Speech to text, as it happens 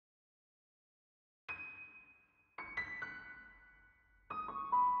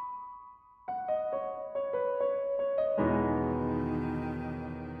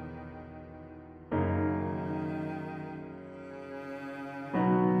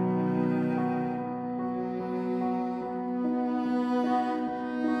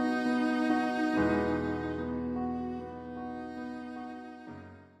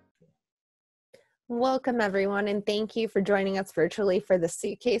Welcome, everyone, and thank you for joining us virtually for the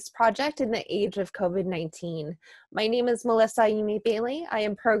Suitcase Project in the age of COVID-19. My name is Melissa Yumi Bailey. I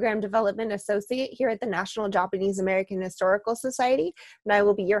am Program Development Associate here at the National Japanese American Historical Society, and I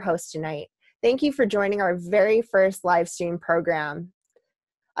will be your host tonight. Thank you for joining our very first live stream program.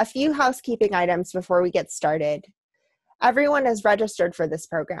 A few housekeeping items before we get started. Everyone is registered for this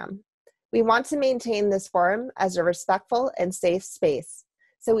program. We want to maintain this forum as a respectful and safe space,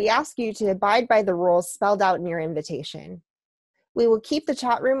 so we ask you to abide by the rules spelled out in your invitation. We will keep the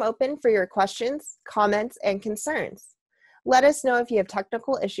chat room open for your questions, comments, and concerns. Let us know if you have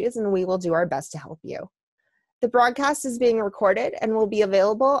technical issues and we will do our best to help you. The broadcast is being recorded and will be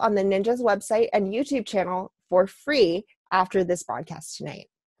available on the NJAHS website and YouTube channel for free after this broadcast tonight.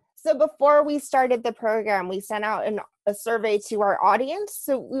 So before we started the program, we sent out a survey to our audience.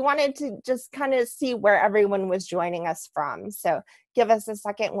 So we wanted to just kind of see where everyone was joining us from. So give us a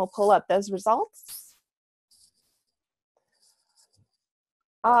second, we'll pull up those results.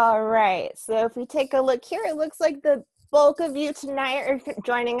 All right, so if we take a look here, it looks like the bulk of you tonight are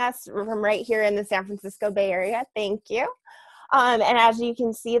joining us from right here in the San Francisco Bay Area. Thank you. And as you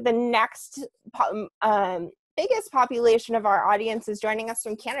can see, the next biggest population of our audience is joining us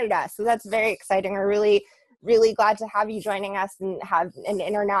from Canada. So that's very exciting. We're really, really glad to have you joining us and have an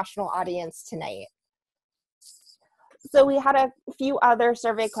international audience tonight. So we had a few other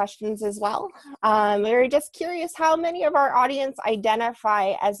survey questions as well. We were just curious how many of our audience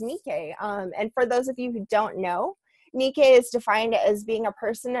identify as Nikkei. And for those of you who don't know, Nikkei is defined as being a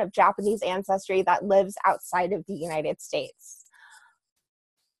person of Japanese ancestry that lives outside of the United States.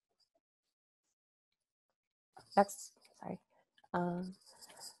 Next, sorry.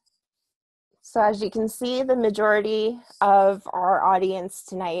 So as you can see, the majority of our audience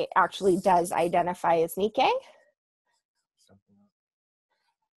tonight actually does identify as Nikkei.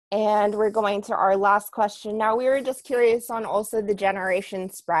 And we're going to our last question. Now, we were just curious on also the generation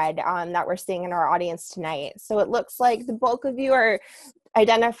spread that we're seeing in our audience tonight. So it looks like the bulk of you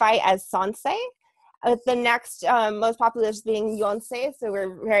identify as Sansei, with the next most popular being Yonsei. So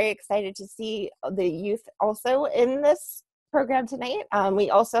we're very excited to see the youth also in this program tonight. We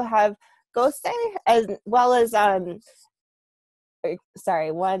also have Gosei, as well as,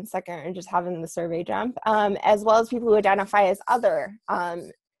 sorry, 1 second, I'm just having the survey jump, as well as people who identify as other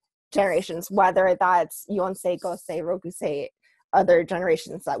generations, whether that's Yonsei, Gosei, Rokusei, other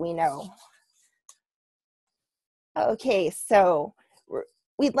generations that we know. Okay, so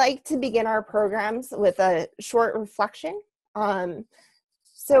we'd like to begin our programs with a short reflection.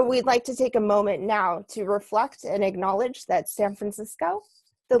 So we'd like to take a moment now to reflect and acknowledge that San Francisco,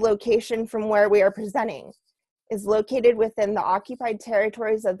 the location from where we are presenting, is located within the occupied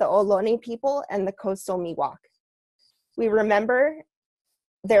territories of the Ohlone people and the coastal Miwok. We remember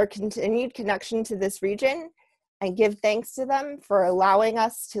their continued connection to this region and give thanks to them for allowing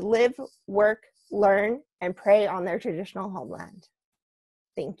us to live, work, learn, and pray on their traditional homeland.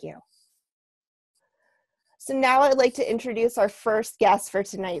 Thank you. So now I'd like to introduce our first guest for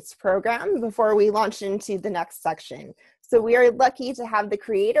tonight's program before we launch into the next section. So we are lucky to have the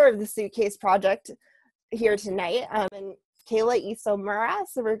creator of the Suitcase Project here tonight, and Kayla Isomura.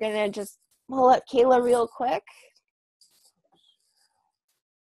 So we're gonna just pull up Kayla real quick.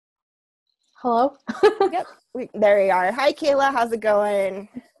 Hello? Yep, there we are. Hi, Kayla, how's it going?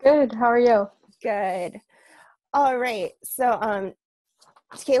 Good, how are you? Good. All right, so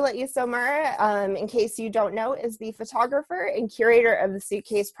Kayla Isomura, in case you don't know, is the photographer and curator of the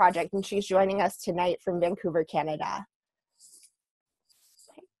Suitcase Project, and she's joining us tonight from Vancouver, Canada.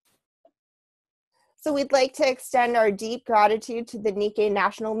 So we'd like to extend our deep gratitude to the Nikkei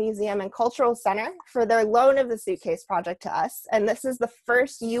National Museum and Cultural Center for their loan of the Suitcase Project to us. And this is the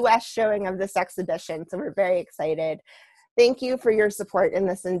first US showing of this exhibition, so we're very excited. Thank you for your support in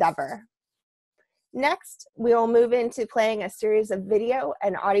this endeavor. Next, we will move into playing a series of video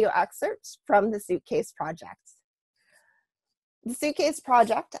and audio excerpts from the Suitcase Project. The Suitcase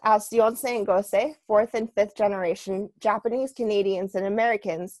Project asked Yonsei and Gosei, 4th and 5th generation Japanese, Canadians, and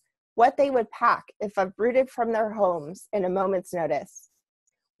Americans, what they would pack if uprooted from their homes in a moment's notice.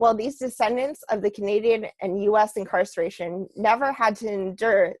 While these descendants of the Canadian and US incarceration never had to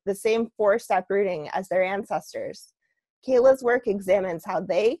endure the same forced uprooting as their ancestors, Kayla's work examines how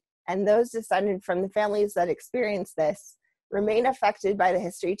they, and those descended from the families that experienced this, remain affected by the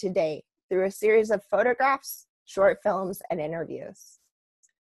history today through a series of photographs, short films, and interviews.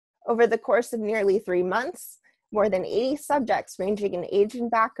 Over the course of nearly 3 months, more than 80 subjects ranging in age and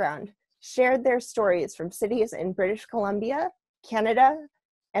background shared their stories from cities in British Columbia, Canada,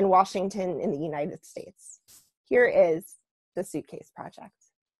 and Washington in the United States. Here is the Suitcase Project.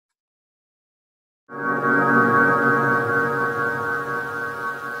 Kai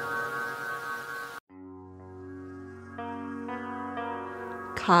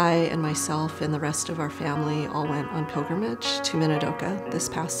and myself and the rest of our family all went on pilgrimage to Minidoka this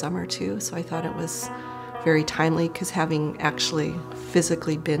past summer too, so I thought it was very timely because having actually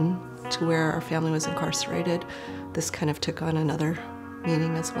physically been to where our family was incarcerated, this kind of took on another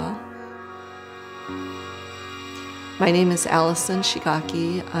meaning as well. My name is Allison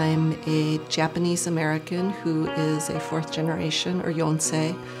Shigaki. I'm a Japanese American who is a fourth generation, or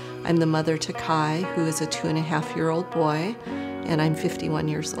yonsei. I'm the mother to Kai, who is a 2.5-year-old boy, and I'm 51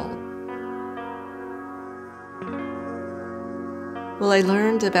 years old. Well, I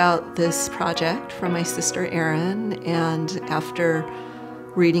learned about this project from my sister Erin, and after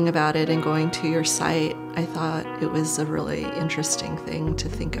reading about it and going to your site, I thought it was a really interesting thing to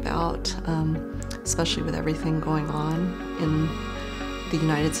think about, especially with everything going on in the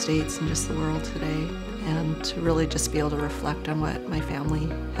United States and just the world today, and to really just be able to reflect on what my family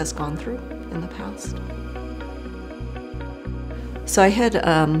has gone through in the past. So I had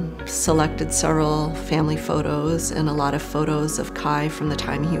selected several family photos and a lot of photos of Kai from the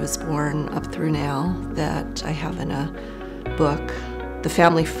time he was born up through now that I have in a book. The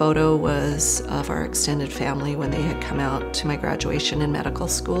family photo was of our extended family when they had come out to my graduation in medical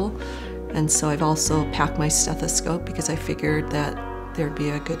school. And so I've also packed my stethoscope because I figured that there'd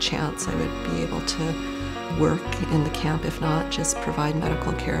be a good chance I would be able to work in the camp, if not just provide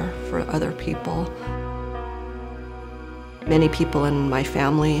medical care for other people. Many people in my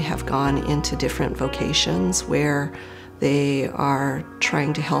family have gone into different vocations where they are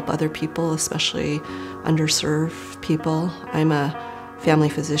trying to help other people, especially underserved people. I'm a family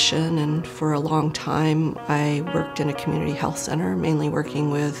physician, and for a long time I worked in a community health center, mainly working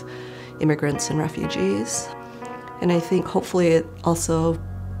with immigrants and refugees. And I think hopefully it also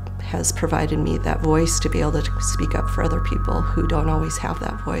has provided me that voice to be able to speak up for other people who don't always have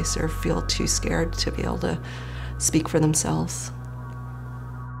that voice or feel too scared to be able to speak for themselves.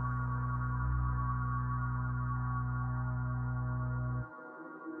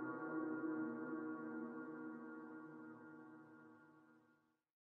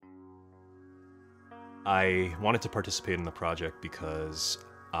 I wanted to participate in the project because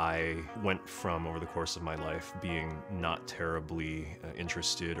I went from, over the course of my life, being not terribly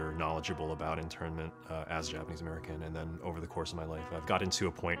interested or knowledgeable about internment as a Japanese American, and then over the course of my life I've gotten to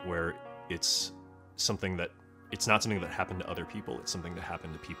a point where it's not something that happened to other people, it's something that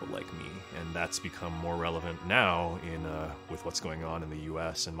happened to people like me. And that's become more relevant now with what's going on in the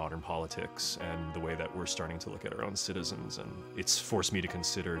US and modern politics and the way that we're starting to look at our own citizens. And it's forced me to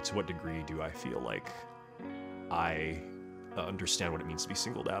consider, to what degree do I feel like I understand what it means to be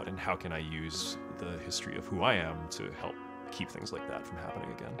singled out, and how can I use the history of who I am to help keep things like that from happening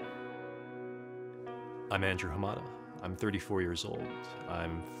again. I'm Andrew Hamada. I'm 34 years old.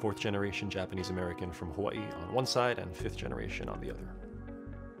 I'm fourth generation Japanese American from Hawaii on one side and fifth generation on the other.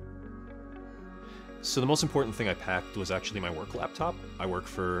 So the most important thing I packed was actually my work laptop. I work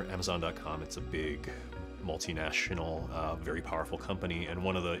for Amazon.com. It's a big multinational, very powerful company, and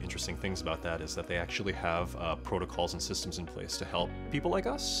one of the interesting things about that is that they actually have protocols and systems in place to help people like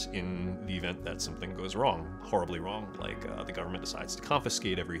us in the event that something goes wrong, horribly wrong, like the government decides to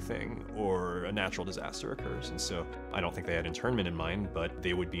confiscate everything or a natural disaster occurs. And so I don't think they had internment in mind, but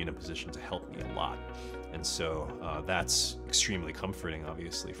they would be in a position to help me a lot. And so that's extremely comforting,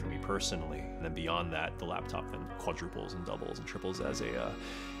 obviously, for me personally. And then beyond that, the laptop then quadruples and doubles and triples as a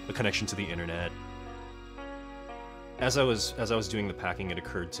connection to the internet. As I was doing the packing, it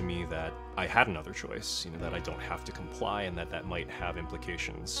occurred to me that I had another choice, that I don't have to comply, and that might have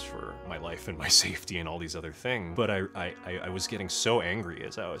implications for my life and my safety and all these other things. But I was getting so angry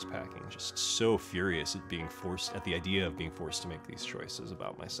as I was packing, just so furious at the idea of being forced to make these choices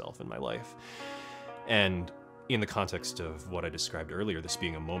about myself and my life. And in the context of what I described earlier, this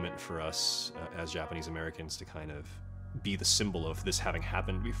being a moment for us as Japanese Americans to kind of be the symbol of this having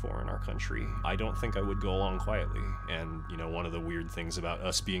happened before in our country, I don't think I would go along quietly. And one of the weird things about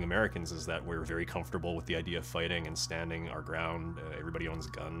us being Americans is that we're very comfortable with the idea of fighting and standing our ground. Everybody owns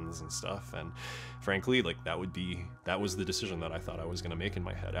guns and stuff, and frankly, that was the decision that I thought I was going to make in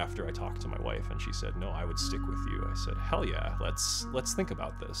my head after I talked to my wife, and she said, no, I would stick with you. I said, hell yeah, let's think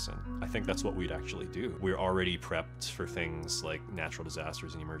about this. And I think that's what we'd actually do. We're already prepped for things like natural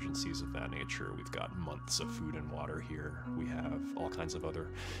disasters and emergencies of that nature. We've got months of food and water here. We have all kinds of other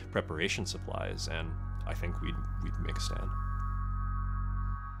preparation supplies, and I think we'd make a stand.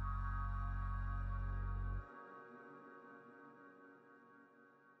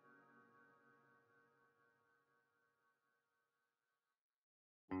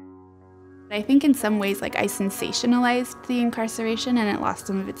 I think in some ways, like, I sensationalized the incarceration and it lost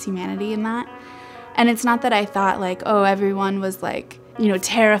some of its humanity in that. And it's not that I thought, like, oh, everyone was, like, you know,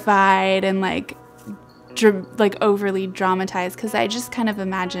 terrified and, like overly dramatized, because I just kind of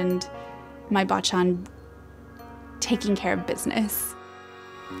imagined my bachan taking care of business.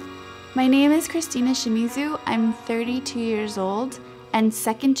 My name is Christina Shimizu. I'm 32 years old and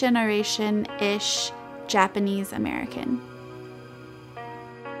second generation-ish Japanese American.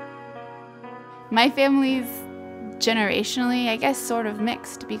 My family's generationally, I guess, sort of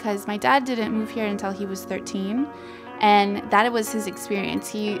mixed, because my dad didn't move here until he was 13, and that was his experience.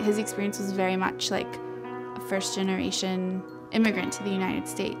 His experience was very much like a first-generation immigrant to the United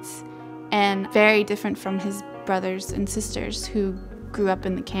States, and very different from his brothers and sisters who grew up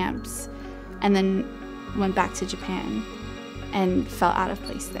in the camps and then went back to Japan and felt out of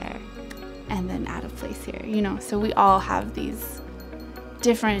place there and then out of place here, you know. So we all have these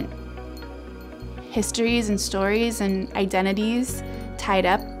different histories and stories and identities tied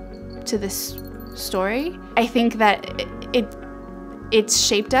up to this story. I think that it's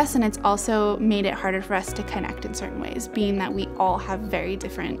shaped us, and it's also made it harder for us to connect in certain ways, being that we all have very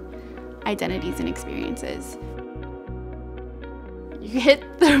different identities and experiences. You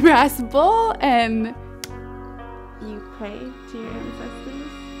hit the brass bowl and you pray to your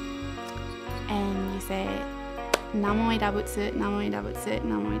ancestors and you say, Namo Idabutsu, Namo Idabutsu,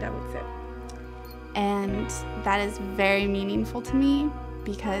 Namo Idabutsu. And that is very meaningful to me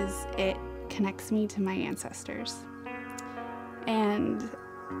because it connects me to my ancestors. And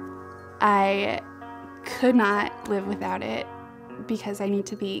I could not live without it because I need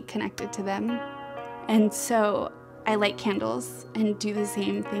to be connected to them. And so I light candles and do the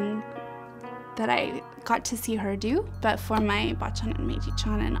same thing that I got to see her do, but for my bachan and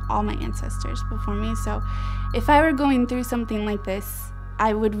meiji-chan and all my ancestors before me. So if I were going through something like this,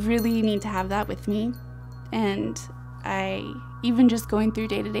 I would really need to have that with me. And even just going through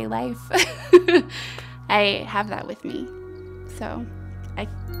day-to-day life, I have that with me. So I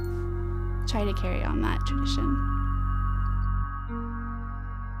try to carry on that tradition.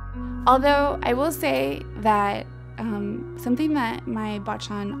 Although I will say that something that my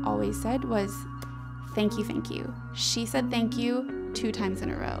bachan always said was, thank you, thank you. She said thank you 2 times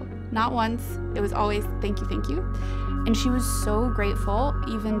in a row. Not once, it was always thank you, thank you. And she was so grateful,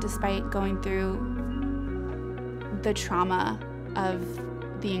 even despite going through the trauma of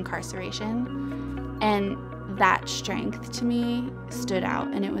the incarceration. And that strength to me stood out,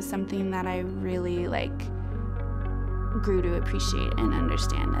 and it was something that I really grew to appreciate and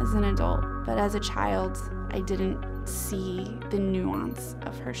understand as an adult. But as a child, I didn't see the nuance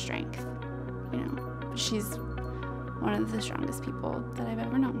of her strength. You know, she's one of the strongest people that I've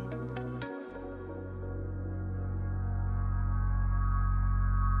ever known.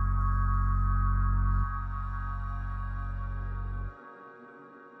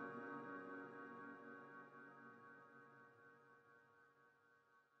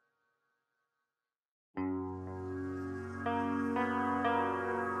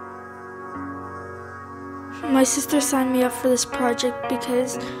 My sister signed me up for this project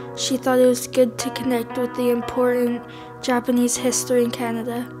because she thought it was good to connect with the important Japanese history in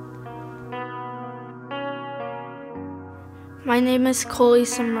Canada. My name is Kayla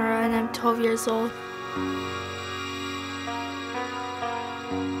Isomura and I'm 12 years old.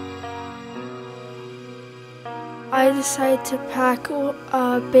 I decided to pack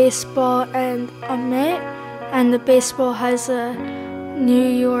baseball and a mitt, and the baseball has a New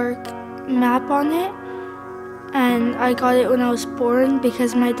York map on it. And I got it when I was born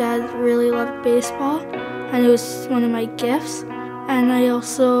because my dad really loved baseball and it was one of my gifts. And I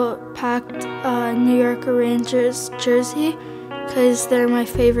also packed a New York Rangers jersey because they're my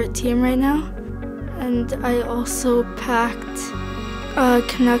favorite team right now. And I also packed a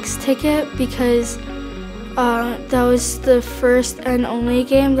Canucks ticket because that was the first and only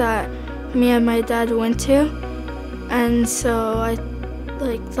game that me and my dad went to. And so I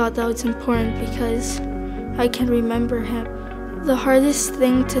thought that was important because I can remember him. The hardest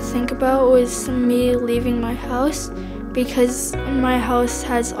thing to think about was me leaving my house because my house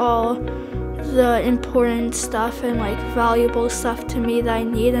has all the important stuff and valuable stuff to me that I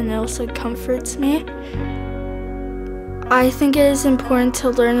need, and it also comforts me. I think it is important to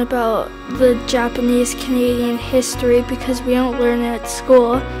learn about the Japanese-Canadian history because we don't learn it at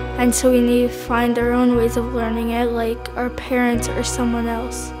school, and so we need to find our own ways of learning it, like our parents or someone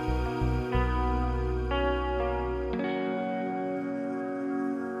else.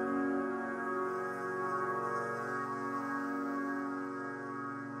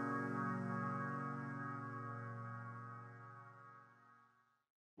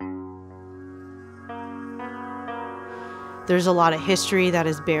 there's a lot of history that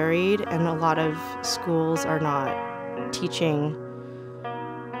is buried, and a lot of schools are not teaching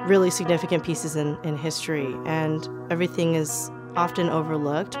really significant pieces in history, and everything is often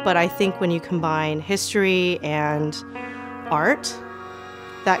overlooked. But I think when you combine history and art,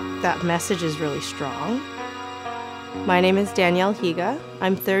 that message is really strong. My name is Danielle Higa.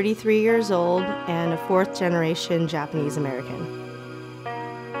 I'm 33 years old and a fourth-generation Japanese American.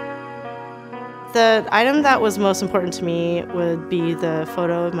 The item that was most important to me would be the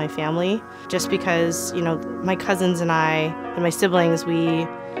photo of my family, just because, you know, my cousins and I and my siblings, we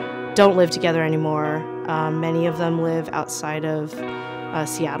don't live together anymore. Many of them live outside of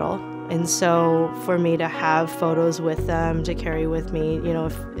Seattle. And so for me to have photos with them to carry with me, you know,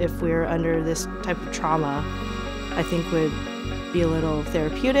 if we're under this type of trauma, I think would be a little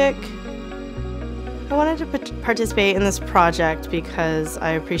therapeutic. I wanted to participate in this project because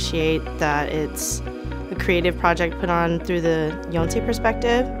I appreciate that it's a creative project put on through the Yonsei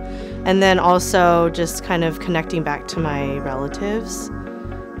perspective, and then also just kind of connecting back to my relatives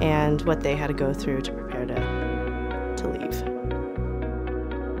and what they had to go through to prepare to leave.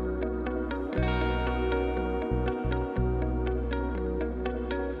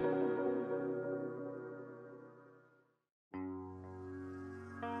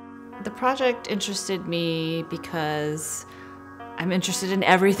 The project interested me because I'm interested in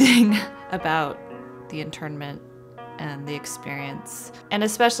everything about the internment and the experience. And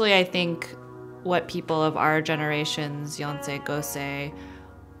especially I think what people of our generations, Yonsei, Gosei,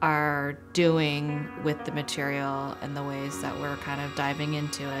 are doing with the material and the ways that we're kind of diving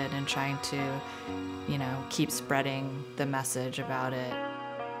into it and trying to, you know, keep spreading the message about it.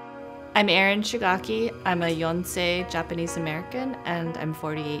 I'm Erin Shigaki. I'm a Yonsei Japanese American, and I'm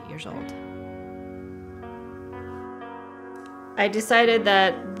 48 years old. I decided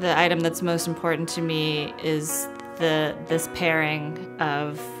that the item that's most important to me is this pairing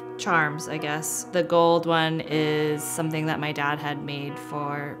of charms, I guess. The gold one is something that my dad had made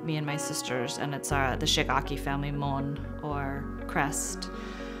for me and my sisters, and it's the Shigaki family mon, or crest.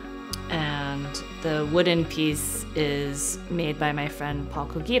 And the wooden piece is made by my friend Paul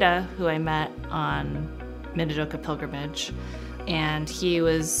Kogita, who I met on Minidoka pilgrimage. And he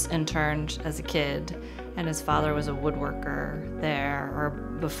was interned as a kid, and his father was a woodworker there, or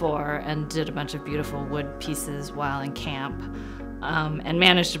before, and did a bunch of beautiful wood pieces while in camp. And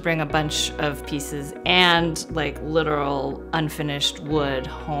managed to bring a bunch of pieces and like literal unfinished wood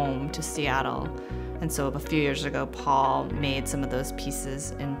home to Seattle. And so a few years ago, Paul made some of those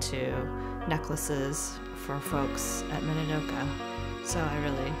pieces into necklaces for folks at Minidoka. So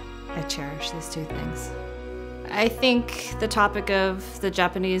I cherish these two things. I think the topic of the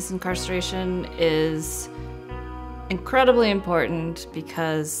Japanese incarceration is incredibly important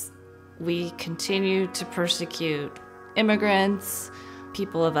because we continue to persecute immigrants,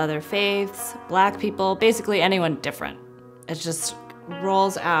 people of other faiths, Black people, basically anyone different. It just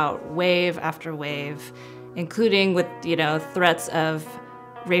rolls out wave after wave, including with, you know, threats of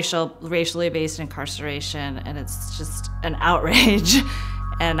racially based incarceration, and it's just an outrage.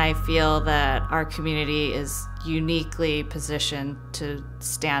 And I feel that our community is uniquely positioned to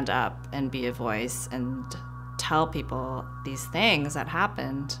stand up and be a voice and tell people these things that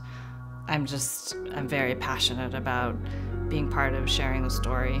happened. I'm very passionate about being part of sharing the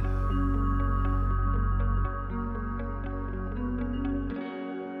story.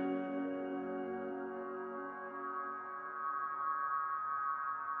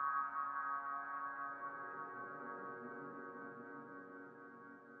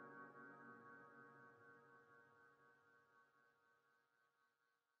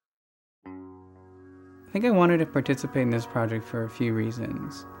 I think I wanted to participate in this project for a few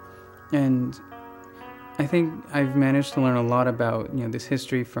reasons. And I think I've managed to learn a lot about, you know, this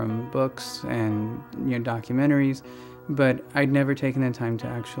history from books and, you know, documentaries, but I'd never taken the time to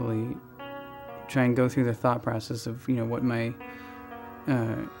actually try and go through the thought process of, you know, what my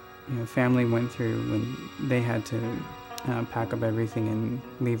family went through when they had to pack up everything and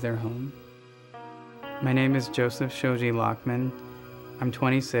leave their home. My name is Joseph Shoji Lachmann. I'm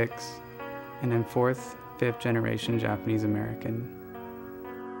 26, and I'm fourth, fifth generation Japanese American.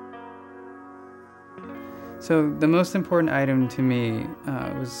 So the most important item to me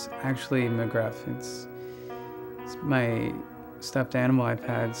was actually McGruff. It's my stuffed animal I've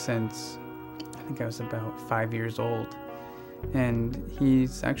had since I think I was about 5 years old. And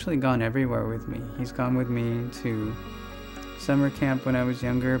he's actually gone everywhere with me. He's gone with me to summer camp when I was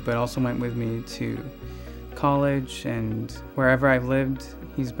younger, but also went with me to college, and wherever I've lived,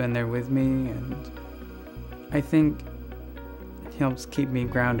 he's been there with me. And I think he helps keep me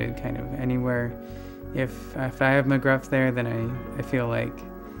grounded kind of anywhere if I have McGruff there, then I feel like,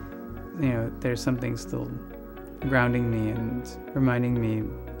 there's something still grounding me and reminding me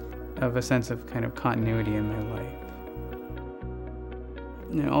of a sense of kind of continuity in my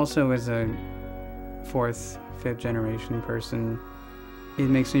life. Also, as a fourth, fifth generation person, it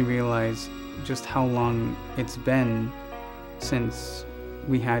makes me realize just how long it's been since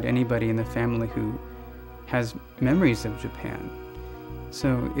we had anybody in the family who has memories of Japan.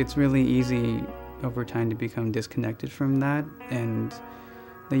 So it's really easy over time to become disconnected from that, and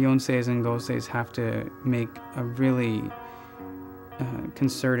the Yonseis and Goseis have to make a really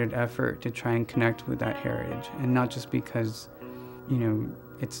concerted effort to try and connect with that heritage, and not just because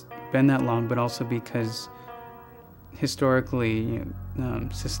it's been that long, but also because historically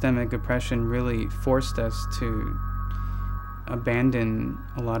systemic oppression really forced us to abandon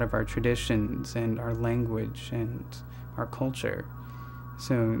a lot of our traditions and our language and our culture.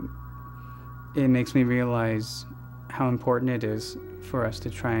 So it makes me realize how important it is for us to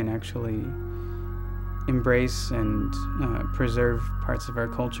try and actually embrace and preserve parts of our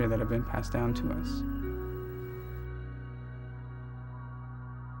culture that have been passed down to us.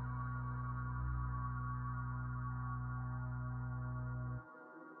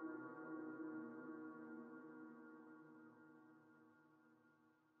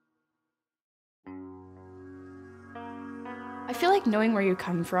 I feel like knowing where you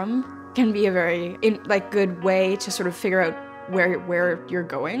come from can be a very good way to sort of figure out where you're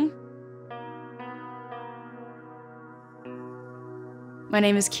going. My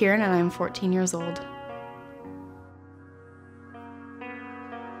name is Kieran and I'm 14 years old.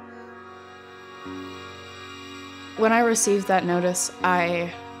 When I received that notice,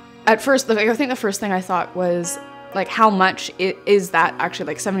 I think the first thing I thought was, how much is that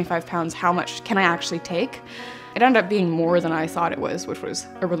actually, 75 pounds, how much can I actually take? It ended up being more than I thought it was, which was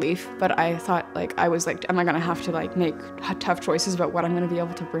a relief, but I thought, am I gonna have to, make tough choices about what I'm gonna be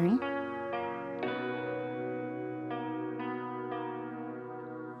able to bring?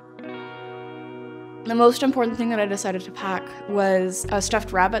 The most important thing that I decided to pack was a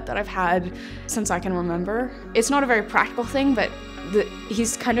stuffed rabbit that I've had since I can remember. It's not a very practical thing, but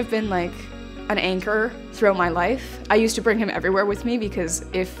he's kind of been like an anchor throughout my life. I used to bring him everywhere with me because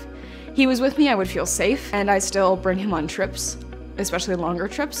if he was with me, I would feel safe, and I still bring him on trips, especially longer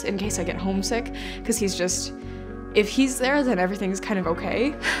trips, in case I get homesick, because if he's there, then everything's kind of okay.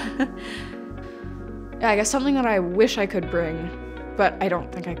 Yeah, I guess something that I wish I could bring, but I don't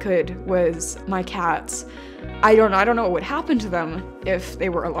think I could, was my cats. I don't know what would happen to them if they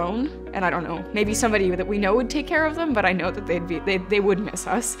were alone, and I don't know, maybe somebody that we know would take care of them, but I know that they would miss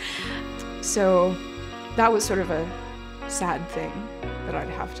us. So that was sort of a sad thing that I'd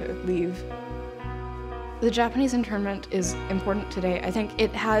have to leave. The Japanese internment is important today. I think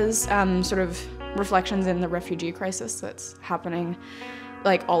it has sort of reflections in the refugee crisis that's happening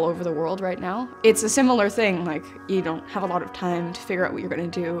all over the world right now. It's a similar thing, you don't have a lot of time to figure out what you're gonna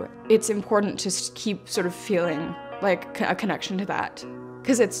do. It's important to keep sort of feeling like a connection to that,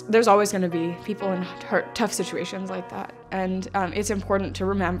 because there's always gonna be people in tough situations like that, and it's important to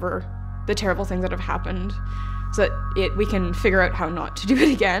remember the terrible things that have happened so that we can figure out how not to do it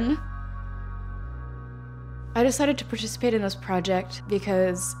again. I decided to participate in this project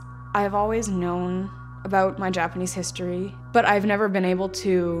because I've always known about my Japanese history, but I've never been able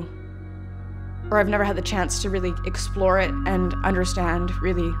to, or I've never had the chance to really explore it and understand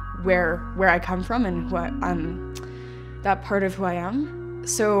really where I come from and what that part of who I am.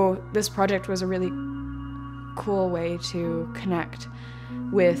 So this project was a really cool way to connect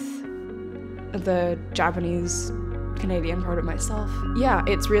with the Japanese Canadian part of myself. Yeah,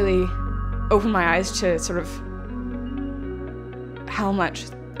 it's really opened my eyes to sort of how much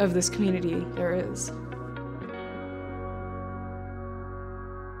of this community there is.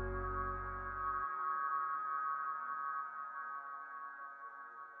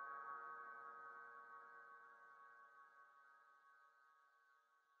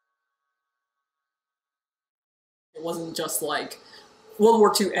 It wasn't just World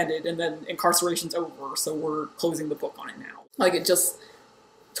War II ended and then incarceration's over, so we're closing the book on it now. It just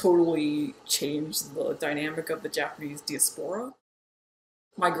totally changed the dynamic of the Japanese diaspora.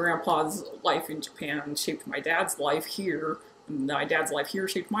 My grandpa's life in Japan shaped my dad's life here, and my dad's life here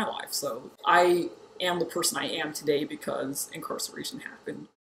shaped my life. So I am the person I am today because incarceration happened.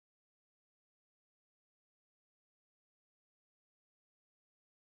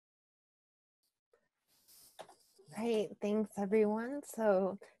 Right, thanks everyone.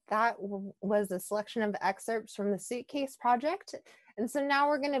 So that was a selection of excerpts from the Suitcase Project. And so now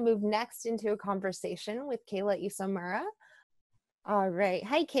we're going to move next into a conversation with Kayla Isomura. All right.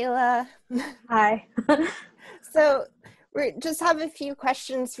 Hi, Kayla. Hi. So we just have a few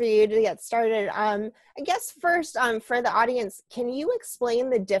questions for you to get started. I guess first, for the audience, can you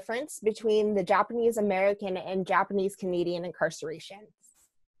explain the difference between the Japanese American and Japanese Canadian incarceration?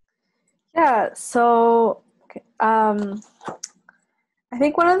 Yeah, so I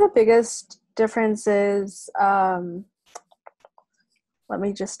think one of the biggest differences, let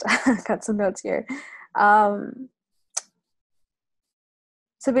me just cut some notes here.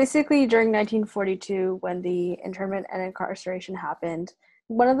 So basically during 1942, when the internment and incarceration happened,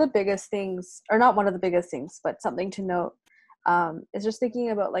 one of the biggest things, or not one of the biggest things, but something to note, is just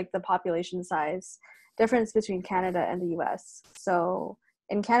thinking about like the population size difference between Canada and the US. So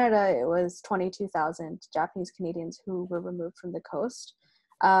in Canada, it was 22,000 Japanese Canadians who were removed from the coast,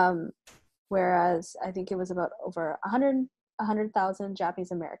 whereas I think it was about over 100,000 Japanese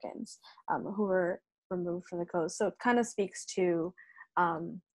Americans who were removed from the coast. So it kind of speaks to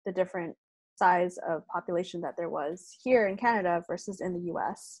the different size of population that there was here in Canada versus in the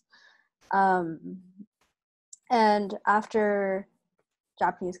US. And after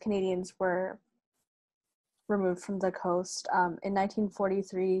Japanese Canadians were removed from the coast, in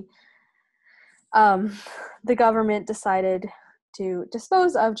 1943, the government decided to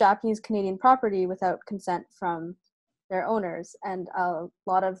dispose of Japanese Canadian property without consent from their owners. And a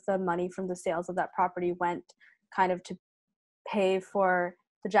lot of the money from the sales of that property went kind of to pay for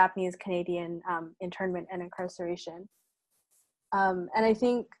the Japanese Canadian internment and incarceration. And I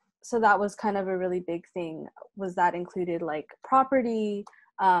think, so that was kind of a really big thing, was that included like property,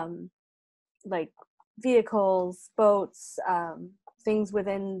 like vehicles, boats, things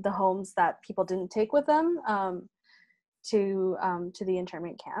within the homes that people didn't take with them to the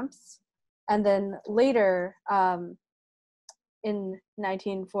internment camps. And then later, in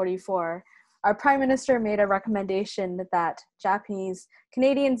 1944, our Prime Minister made a recommendation that Japanese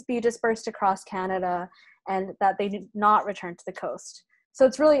Canadians be dispersed across Canada and that they did not return to the coast. So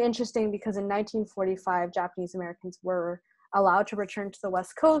it's really interesting because in 1945, Japanese Americans were allowed to return to the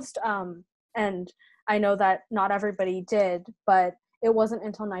West Coast. And I know that not everybody did, but it wasn't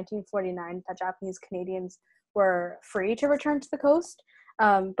until 1949 that Japanese Canadians were free to return to the coast.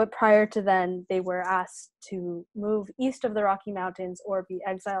 But prior to then, they were asked to move east of the Rocky Mountains or be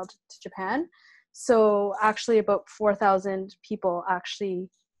exiled to Japan. So actually about 4,000 people actually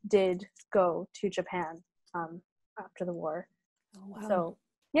did go to Japan after the war. Oh, wow. So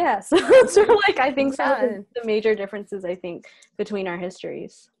yeah, so it's sort of like, I think some of the major differences, I think, between our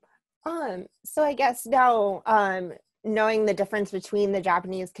histories. So I guess now, knowing the difference between the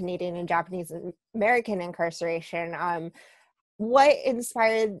Japanese Canadian and Japanese American incarceration, what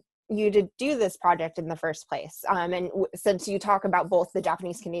inspired you to do this project in the first place? And since you talk about both the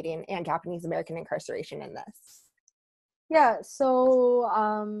Japanese Canadian and Japanese American incarceration in this. So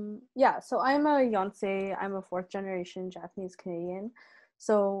I'm a Yonsei. I'm a fourth generation Japanese Canadian.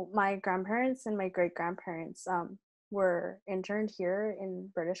 So my grandparents and my great grandparents were interned here in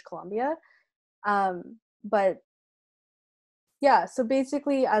British Columbia. So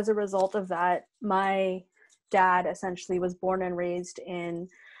basically as a result of that, my dad essentially was born and raised in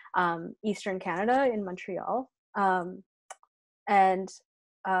Eastern Canada in Montreal.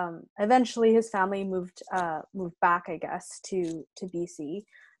 Eventually his family moved back, I guess, to BC.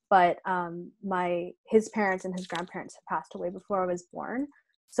 But his parents and his grandparents had passed away before I was born.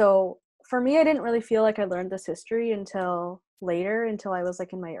 So for me, I didn't really feel like I learned this history until later, until I was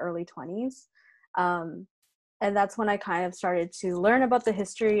like in my early 20s. And that's when I kind of started to learn about the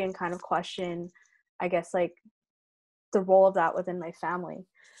history and kind of question, I guess, like the role of that within my family.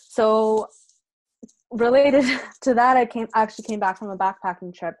 So related to that, I actually came back from a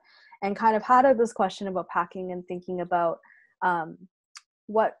backpacking trip and kind of had this question about packing and thinking about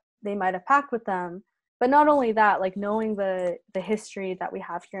what they might have packed with them. But not only that, like knowing the history that we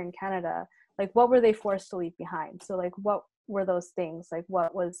have here in Canada, like what were they forced to leave behind? So like what were those things? Like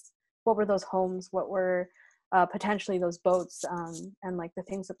what were those homes? What were potentially those boats and like the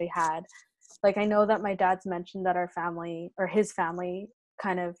things that they had? Like I know that my dad's mentioned that our family, or his family,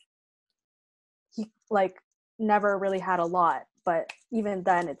 kind of, he like never really had a lot, but even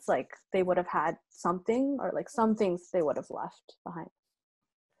then it's like they would have had something, or like some things they would have left behind.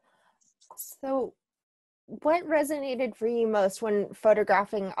 So what resonated for you most when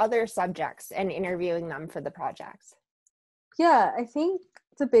photographing other subjects and interviewing them for the project? Yeah, I think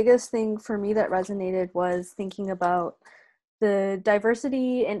the biggest thing for me that resonated was thinking about the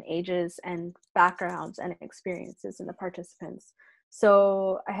diversity in ages and backgrounds and experiences in the participants.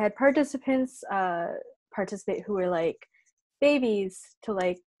 So I had participants participate who were like babies to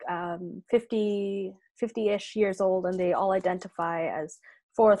like 50 50-ish years old, and they all identify as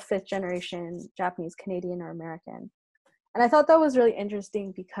 4th, 5th generation Japanese, Canadian, or American. And I thought that was really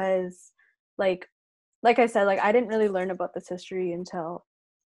interesting because, like I said, like I didn't really learn about this history until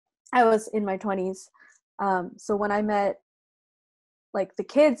I was in my 20s. So when I met like the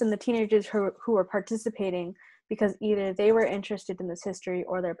kids and the teenagers who were participating, because either they were interested in this history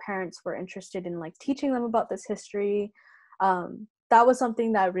or their parents were interested in like teaching them about this history, that was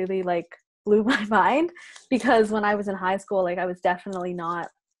something that really like blew my mind, because when I was in high school, like I was definitely not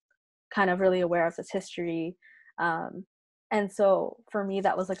kind of really aware of this history. And so for me,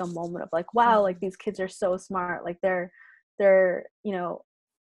 that was like a moment of like, wow, like these kids are so smart. Like they're, you know,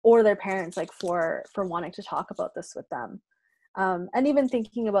 or their parents, like for wanting to talk about this with them. And even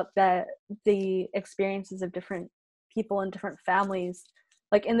thinking about the experiences of different people and different families,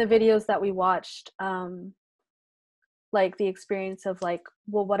 like in the videos that we watched, like the experience of like,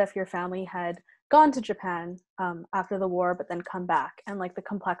 well, what if your family had gone to Japan after the war, but then come back, and like the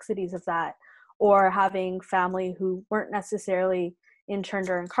complexities of that, or having family who weren't necessarily interned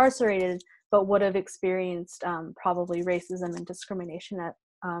or incarcerated, but would have experienced probably racism and discrimination at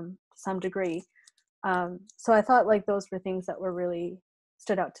some degree. So I thought like those were things that were really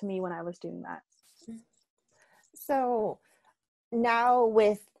stood out to me when I was doing that. So now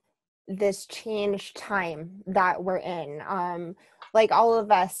with this changed time that we're in, like all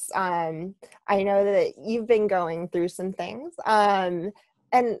of us, I know that you've been going through some things.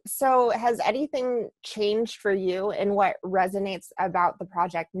 And so has anything changed for you in what resonates about the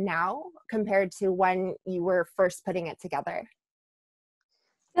project now compared to when you were first putting it together?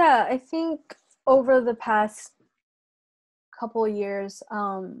 Yeah, I think over the past couple of years,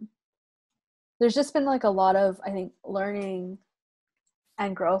 there's just been like a lot of, I think, learning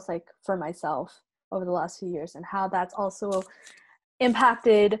and growth, like for myself over the last few years, and how that's also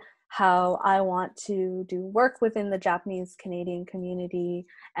impacted how I want to do work within the Japanese Canadian community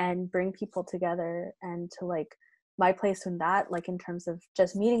and bring people together, and to like my place in that, like in terms of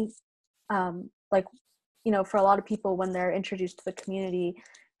just meeting, like, you know, for a lot of people when they're introduced to the community,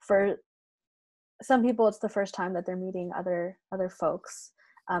 for some people it's the first time that they're meeting other folks,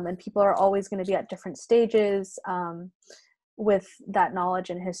 and people are always going to be at different stages with that knowledge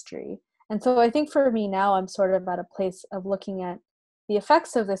and history. And so I think for me now, I'm sort of at a place of looking at the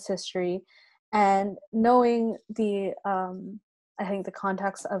effects of this history and knowing the I think the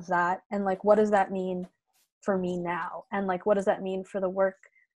context of that, and like what does that mean for me now, and like what does that mean for the work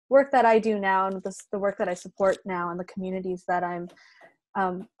that I do now, and the work that I support now, and the communities that I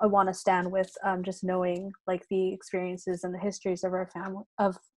want to stand with, just knowing like the experiences and the histories of our family,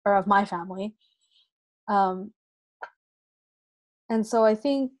 of my family. And so I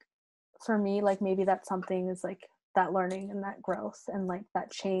think for me, like maybe that's something is like that learning and that growth and like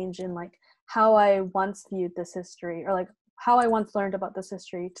that change in like how I once viewed this history, or like how I once learned about this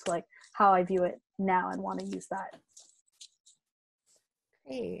history, to like how I view it now and want to use that.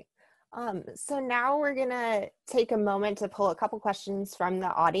 Great. So now we're gonna take a moment to pull a couple questions from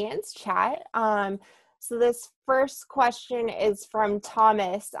the audience chat. So this first question is from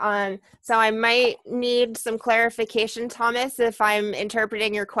Thomas. So I might need some clarification, Thomas, if I'm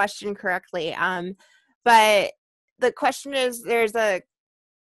interpreting your question correctly. But the question is,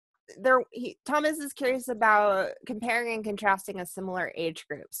 Thomas is curious about comparing and contrasting a similar age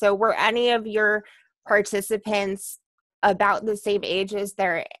group. So were any of your participants about the same age as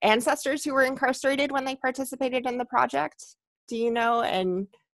their ancestors who were incarcerated when they participated in the project? Do you know? And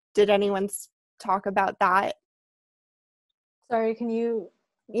did anyone talk about that? Sorry, can you?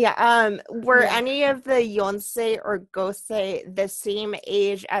 Yeah. Were any of the Yonsei or Gosei the same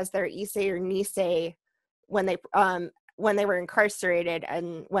age as their Issei or Nisei when they were incarcerated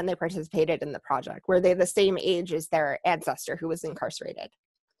and when they participated in the project? Were they the same age as their ancestor who was incarcerated?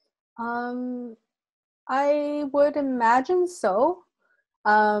 I would imagine so.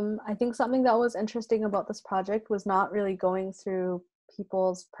 I think something that was interesting about this project was not really going through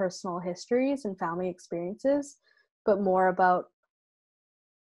people's personal histories and family experiences, but more about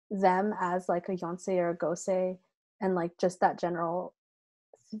them as like a Yonsei or a Gosei, and like just that general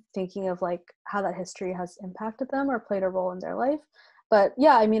thinking of like how that history has impacted them or played a role in their life. But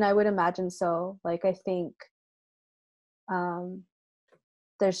yeah, I mean, I would imagine so. Like, I think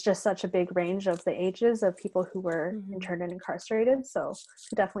there's just such a big range of the ages of people who were interned and incarcerated. So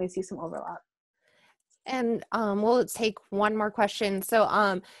you definitely see some overlap. And we'll take one more question. So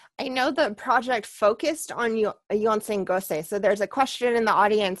I know the project focused on Yonsei and Gosei. So there's a question in the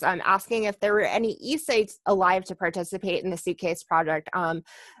audience asking if there were any Issei alive to participate in the Suitcase Project.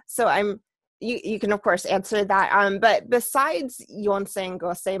 So I'm you can of course answer that. But besides Yonsei and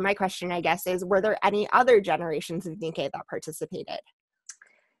Gosei, my question, I guess, is were there any other generations of Nikkei that participated?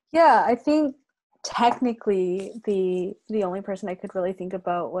 Yeah, I think technically the only person I could really think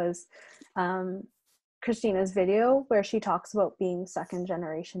about was Christina's video where she talks about being second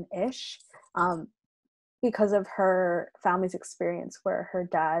generation-ish because of her family's experience where her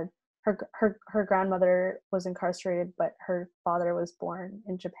dad, her grandmother was incarcerated, but her father was born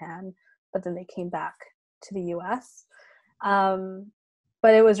in Japan, but then they came back to the US.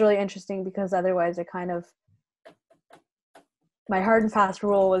 But it was really interesting because otherwise it kind of, my hard and fast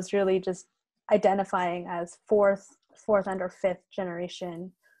rule was really just identifying as fourth and or fifth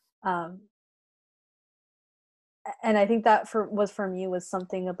generation. And I think that for me was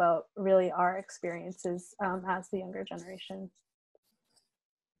something about really our experiences as the younger generation.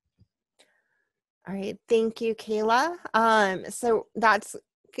 All right, thank you, Kayla. So that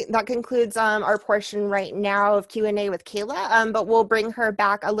concludes our portion right now of Q&A with Kayla, but we'll bring her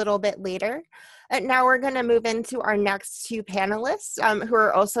back a little bit later. Now we're going to move into our next two panelists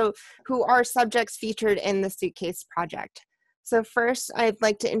who are subjects featured in the Suitcase Project. So first, I'd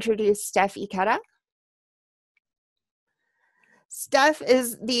like to introduce Steph Ikeda. Steph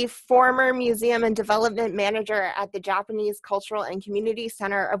is the former Museum and Development Manager at the Japanese Cultural and Community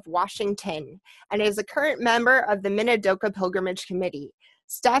Center of Washington and is a current member of the Minidoka Pilgrimage Committee.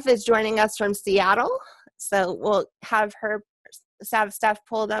 Steph is joining us from Seattle, so we'll have Steph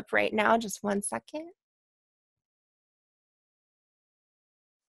pulled up right now. Just one second.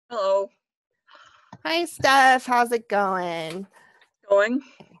 Hello. Hi, Steph. How's it going? Going.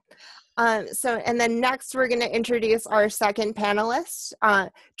 And then next we're going to introduce our second panelist.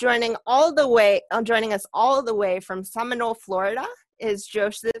 Joining us all the way from Seminole, Florida is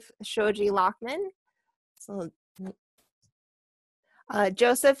Shoji Lachmann. So,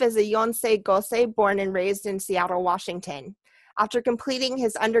 Joseph is a Yonsei Gosei born and raised in Seattle, Washington. After completing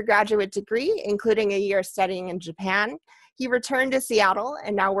his undergraduate degree, including a year studying in Japan, he returned to Seattle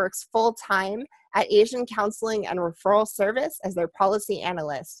and now works full-time at Asian Counseling and Referral Service as their policy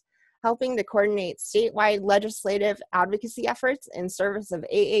analyst, helping to coordinate statewide legislative advocacy efforts in service of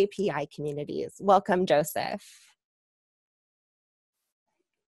AAPI communities. Welcome, Joseph.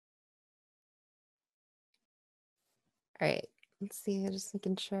 All right, let's see, I'm just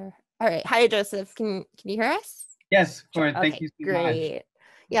making sure. All right, hi, Joseph, can you hear us? Yes, of course. Thank Okay, you so great. much.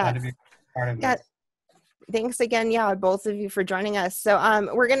 Yeah. Glad to be part of this. Thanks again, both of you for joining us. So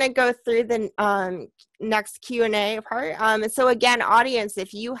we're going to go through the next Q&A part. So again, audience,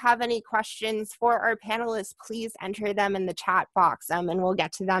 if you have any questions for our panelists, please enter them in the chat box and we'll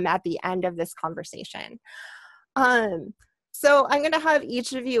get to them at the end of this conversation. So I'm going to have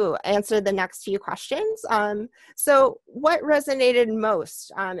each of you answer the next few questions. So what resonated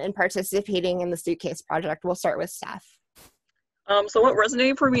most in participating in the Suitcase Project? We'll start with Steph. So what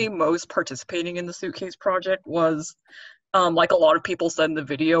resonated for me most participating in the Suitcase Project was, like a lot of people said in the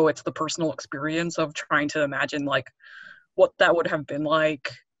video, it's the personal experience of trying to imagine like what that would have been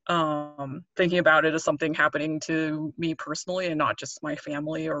like, thinking about it as something happening to me personally and not just my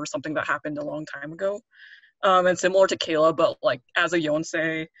family or something that happened a long time ago. And similar to Kayla, but like as a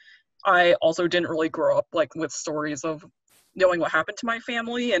Yonsei, I also didn't really grow up like with stories of knowing what happened to my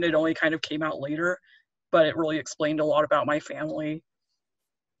family, and it only kind of came out later. But it really explained a lot about my family.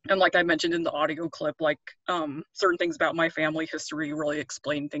 And like I mentioned in the audio clip, like certain things about my family history really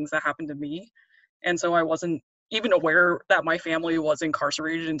explained things that happened to me. And so I wasn't even aware that my family was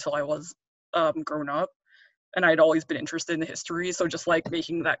incarcerated until I was grown up. And I'd always been interested in the history. So just like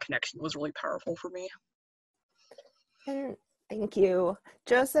making that connection was really powerful for me. Thank you.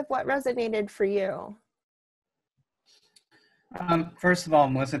 Joseph, what resonated for you? First of all,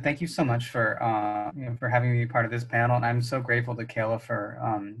 Melissa, thank you so much for having me part of this panel, and I'm so grateful to Kayla for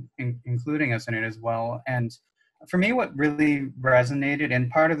including us in it as well. And for me, what really resonated, and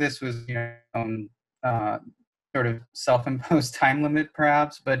part of this was sort of self-imposed time limit,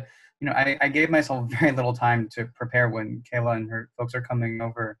 perhaps, but I gave myself very little time to prepare when Kayla and her folks are coming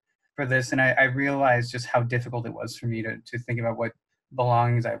over for this, and I realized just how difficult it was for me to think about what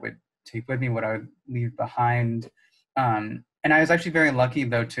belongings I would take with me, what I would leave behind. And I was actually very lucky,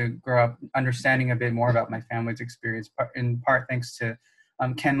 though, to grow up understanding a bit more about my family's experience, in part thanks to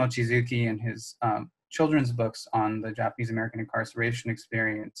Ken Mochizuki and his children's books on the Japanese-American incarceration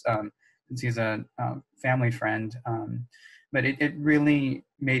experience, since he's a family friend. But it really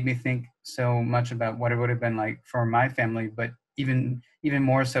made me think so much about what it would have been like for my family, but even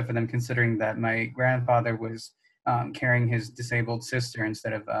more so for them, considering that my grandfather was carrying his disabled sister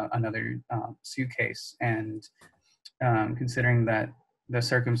instead of another suitcase. And considering that the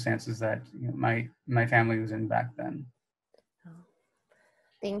circumstances that my family was in back then.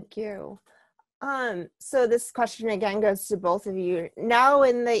 Thank you. So this question again goes to both of you. Now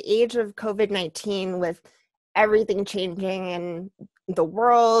in the age of COVID-19, with everything changing in the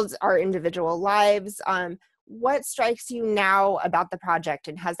world, our individual lives, what strikes you now about the project,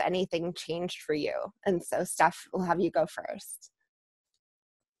 and has anything changed for you? And so Steph, we'll have you go first.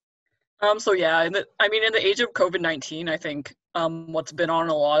 So yeah, in the age of COVID-19, I think what's been on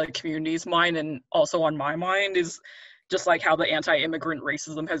a lot of communities' mind and also on my mind is just like how the anti-immigrant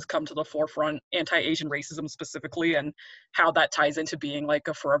racism has come to the forefront, anti-Asian racism specifically, and how that ties into being like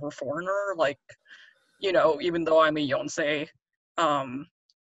a forever foreigner. Like, even though I'm a Yonsei, and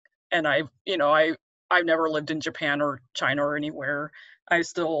I've never lived in Japan or China or anywhere, I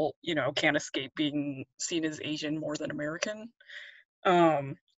still, can't escape being seen as Asian more than American.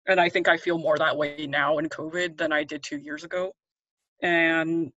 And I think I feel more that way now in COVID than I did 2 years ago.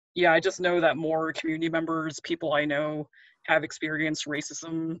 And yeah, I just know that more community members, people I know, have experienced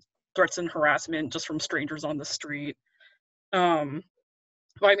racism, threats and harassment just from strangers on the street. But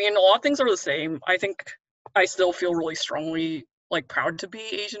I mean, a lot of things are the same. I think I still feel really strongly like proud to be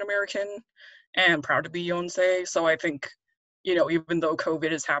Asian American and proud to be Yonsei. So I think, even though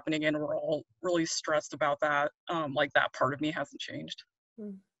COVID is happening and we're all really stressed about that, like that part of me hasn't changed.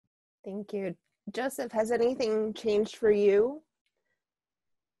 Thank you. Joseph, has anything changed for you?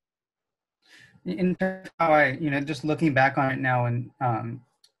 In terms of how I, just looking back on it now and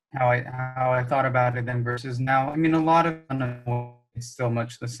how I thought about it then versus now, I mean, a lot of it's still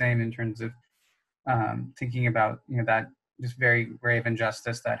much the same in terms of thinking about, that just very grave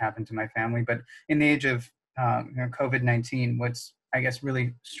injustice that happened to my family. But in the age of COVID-19, what's, I guess,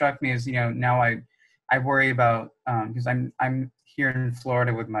 really struck me is, now I worry about, because I'm here in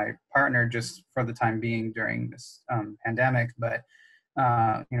Florida with my partner just for the time being during this pandemic, but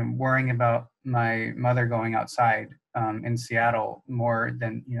worrying about my mother going outside in Seattle more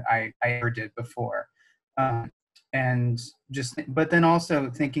than I ever did before, but then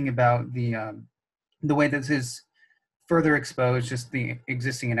also thinking about the way that this is further exposed just the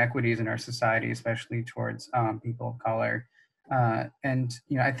existing inequities in our society, especially towards people of color, and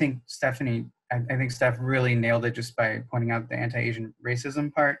I think I think Steph really nailed it just by pointing out the anti-Asian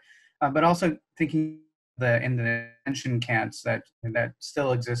racism part, but also thinking in the detention camps that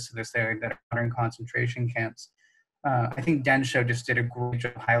still exist to this day, that are modern concentration camps. I think Densho just did a great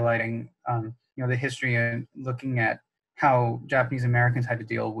job highlighting the history and looking at how Japanese Americans had to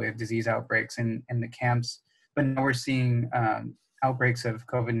deal with disease outbreaks in the camps. But now we're seeing outbreaks of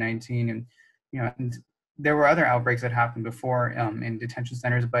COVID-19, and and there were other outbreaks that happened before in detention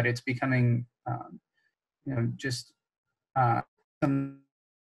centers, but it's becoming just some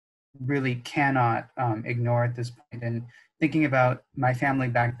really cannot ignore at this point. And thinking about my family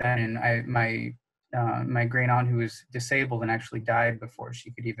back then, and my great aunt who was disabled and actually died before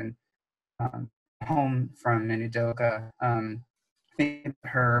she could even home from Minidoka, thinking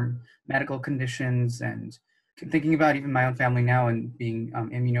about her medical conditions and thinking about even my own family now and being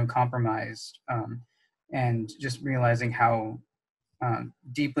immunocompromised, and just realizing how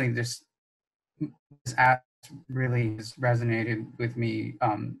deeply this act really has resonated with me,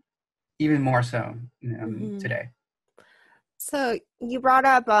 even more so today. So you brought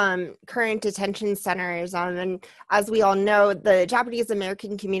up current detention centers, and as we all know, the Japanese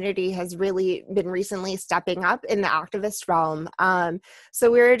American community has really been recently stepping up in the activist realm.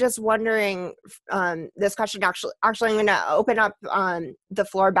 So we were just wondering, this question actually I'm going to open up the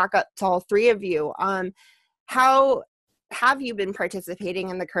floor back up to all three of you. How have you been participating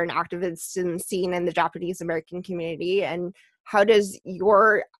in the current activism scene in the Japanese American community, and how does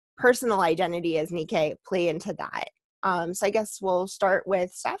your personal identity as Nikkei play into that? So I guess we'll start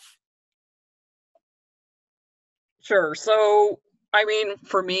with Steph. Sure. So, I mean,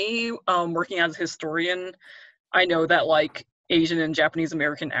 for me, working as a historian, I know that like Asian and Japanese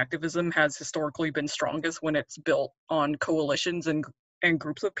American activism has historically been strongest when it's built on coalitions and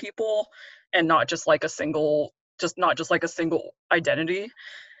groups of people, and not just like a single identity.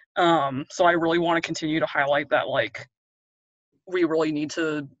 So I really want to continue to highlight that like we really need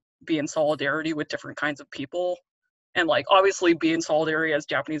to be in solidarity with different kinds of people, and like obviously be in solidarity as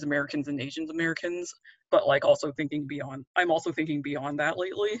Japanese Americans and Asian Americans, but like also thinking beyond. I'm also thinking beyond that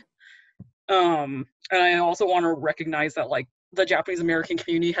lately. And I also want to recognize that like the Japanese American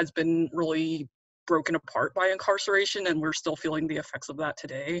community has been really broken apart by incarceration, and we're still feeling the effects of that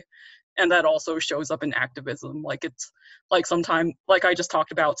today. And that also shows up in activism. Like it's like sometimes, like I just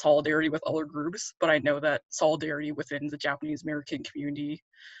talked about solidarity with other groups, but I know that solidarity within the Japanese American community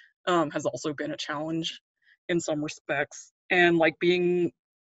has also been a challenge in some respects. And like being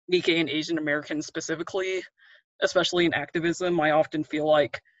Nikkei and Asian American specifically, especially in activism, I often feel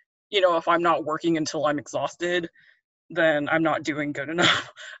like, if I'm not working until I'm exhausted, then I'm not doing good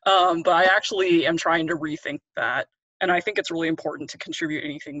enough. But I actually am trying to rethink that. And I think it's really important to contribute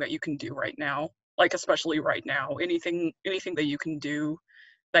anything that you can do right now, like especially right now. Anything that you can do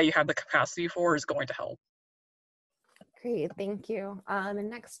that you have the capacity for is going to help. Great, thank you. And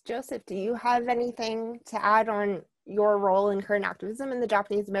next, Joseph, do you have anything to add on your role in current activism in the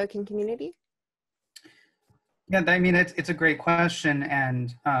Japanese American community? Yeah, I mean, it's a great question.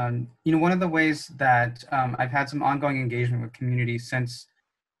 And, one of the ways that I've had some ongoing engagement with community since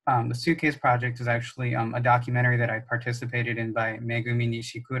the Suitcase Project is actually a documentary that I participated in by Megumi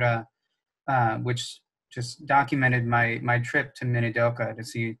Nishikura, which just documented my trip to Minidoka to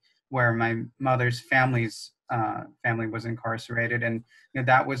see where my mother's family was incarcerated. And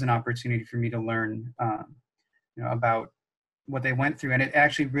that was an opportunity for me to learn about what they went through. And it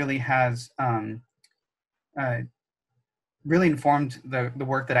actually really has really informed the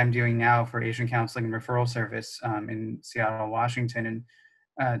work that I'm doing now for Asian Counseling and Referral Service in Seattle, Washington,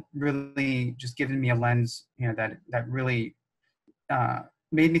 and really just given me a lens, that really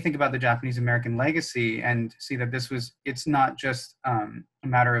made me think about the Japanese American legacy and see that it's not just a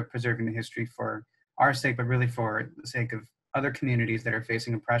matter of preserving the history for our sake, but really for the sake of other communities that are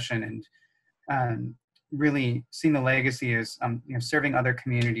facing oppression, and really seeing the legacy as serving other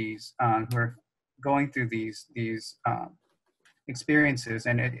communities who are going through these experiences.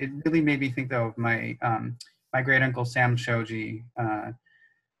 And it really made me think, though, of my great uncle Sam Shoji,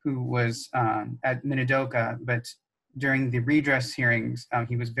 who was at Minidoka, but during the redress hearings,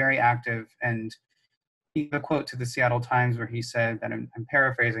 he was very active. And he gave a quote to the Seattle Times where he said that, I'm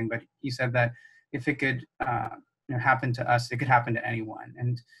paraphrasing, but he said that if it could happen to us, it could happen to anyone.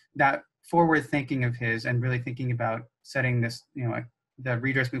 And that forward thinking of his, and really thinking about setting this, the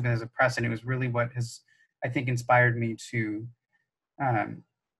redress movement as a precedent, was really what has, I think, inspired me to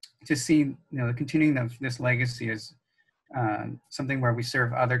see, the continuing of this legacy as something where we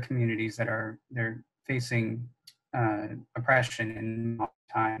serve other communities that they're facing oppression in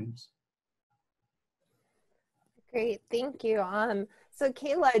times. Great, thank you. So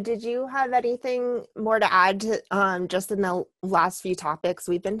Kayla, did you have anything more to add to just in the last few topics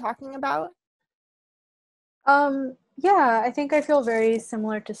we've been talking about? Yeah, I think I feel very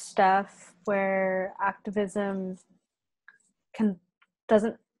similar to Steph, where activism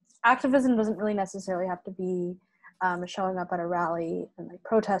doesn't really necessarily have to be showing up at a rally and like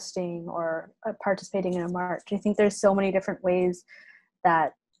protesting or participating in a march. I think there's so many different ways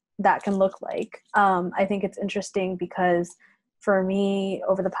that can look like. I think it's interesting because for me,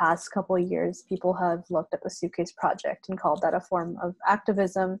 over the past couple of years, people have looked at the Suitcase Project and called that a form of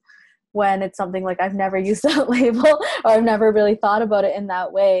activism, when it's something like I've never used that label, or I've never really thought about it in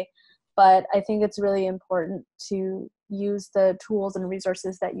that way. But I think it's really important to use the tools and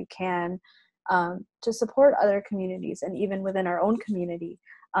resources that you can to support other communities, and even within our own community,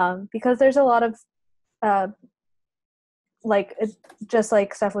 because there's a lot of just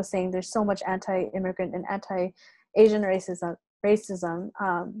like Steph was saying, there's so much anti-immigrant and anti-Asian racism,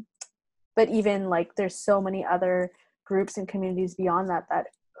 but even like there's so many other groups and communities beyond that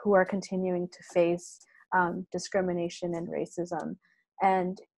who are continuing to face discrimination and racism.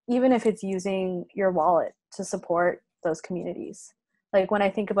 And even if it's using your wallet to support those communities. Like when I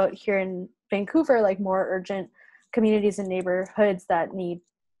think about here in Vancouver, like more urgent communities and neighborhoods that need,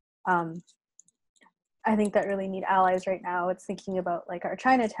 I think that really need allies right now. It's thinking about like our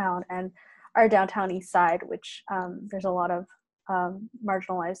Chinatown and our downtown east side, which there's a lot of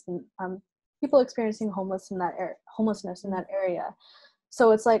marginalized and people experiencing homelessness in that area.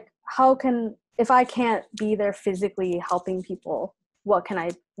 So it's like, if I can't be there physically helping people, what can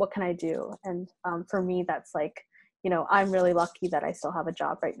I do? And for me, that's like, I'm really lucky that I still have a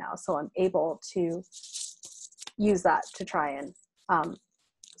job right now. So I'm able to use that to try and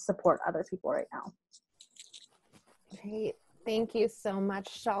support other people right now. Great. Thank you so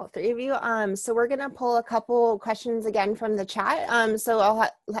much to all three of you. So we're going to pull a couple questions again from the chat. So I'll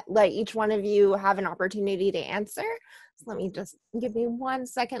let each one of you have an opportunity to answer. So let me just give me 1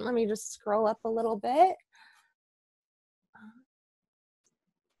 second. Let me just scroll up a little bit.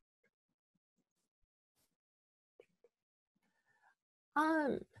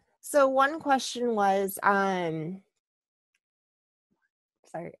 So one question was, sorry,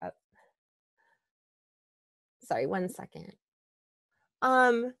 1 second.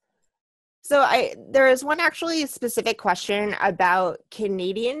 So there is one actually specific question about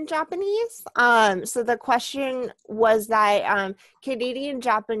Canadian Japanese. So the question was that Canadian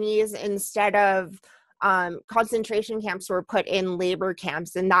Japanese, instead of concentration camps were put in labor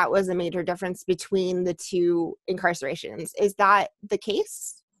camps, and that was a major difference between the two incarcerations. Is that the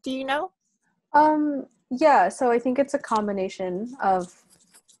case? Do you know? Yeah, so I think it's a combination of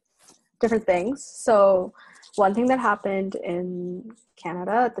different things. So one thing that happened in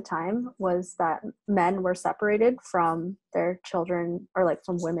Canada at the time was that men were separated from their children, or like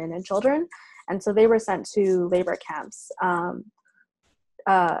from women and children, and so they were sent to labor camps.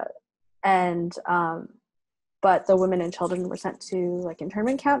 But the women and children were sent to like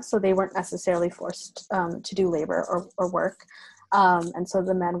internment camps, so they weren't necessarily forced to do labor or work. And so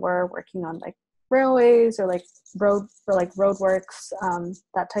the men were working on like railways or like roadworks,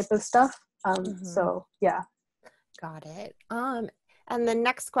 that type of stuff. So yeah. Got it. And the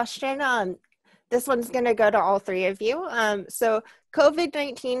next question, this one's going to go to all three of you. So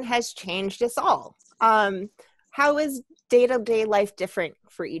COVID-19 has changed us all. How is day-to-day life different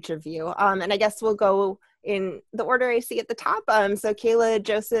for each of you? And I guess we'll go in the order I see at the top. So Kayla,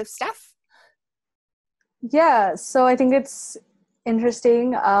 Joseph, Steph. Yeah, so I think it's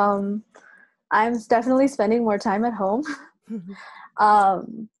interesting. I'm definitely spending more time at home.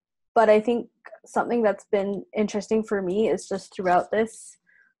 But I think something that's been interesting for me is just throughout this,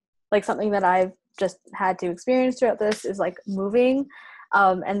 like something that I've just had to experience throughout this is like moving.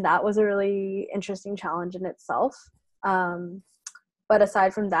 And that was a really interesting challenge in itself. But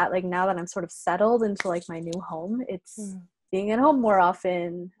aside from that, like now that I'm sort of settled into like my new home, it's being at home more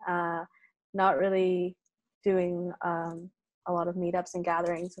often, not really doing a lot of meetups and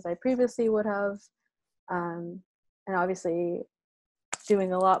gatherings as I previously would have. And obviously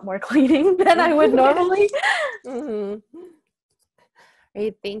doing a lot more cleaning than I would normally.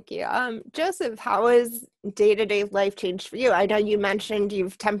 Great, thank you. Joseph, how has day-to-day life changed for you? I know you mentioned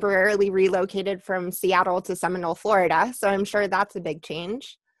you've temporarily relocated from Seattle to Seminole, Florida, so I'm sure that's a big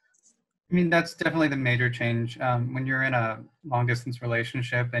change. I mean, that's definitely the major change. When you're in a long-distance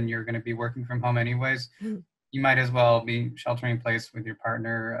relationship and you're going to be working from home anyways, you might as well be sheltering in place with your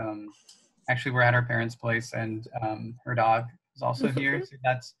partner. Actually, we're at our parents' place, and her dog is also here. So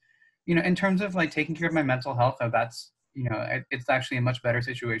that's, in terms of like taking care of my mental health, though, that's, it's actually a much better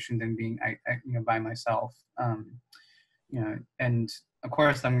situation than being, by myself. And of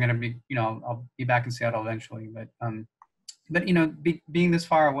course I'm going to be, I'll be back in Seattle eventually, but being this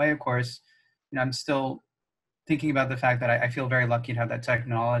far away, of course, I'm still thinking about the fact that I feel very lucky to have that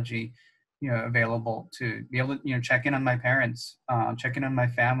technology, available to be able to, check in on my parents, check in on my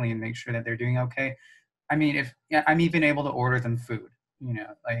family and make sure that they're doing okay. I mean, I'm even able to order them food,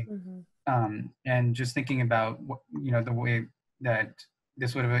 and just thinking about the way that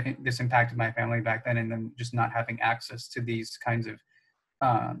this impacted my family back then, and then just not having access to these kinds of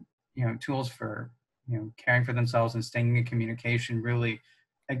tools for caring for themselves and staying in communication really,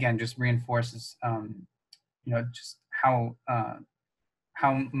 again, just reinforces just how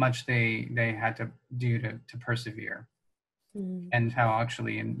much they had to do to persevere. And how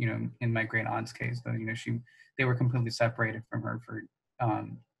actually in my great aunt's case, though, they were completely separated from her for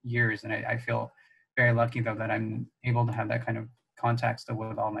years, and I feel very lucky though that I'm able to have that kind of contact still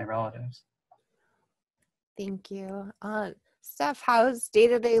with all my relatives. Thank you. Steph, how's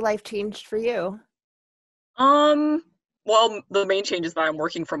day-to-day life changed for you? Well, the main change is that I'm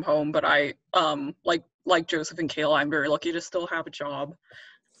working from home, but I like Joseph and Kayla, I'm very lucky to still have a job.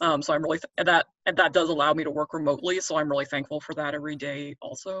 So I'm really that does allow me to work remotely, so I'm really thankful for that every day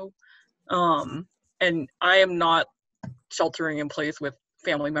also. And I am not sheltering in place with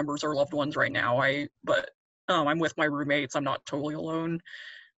family members or loved ones right now. But I'm with my roommates. I'm not totally alone.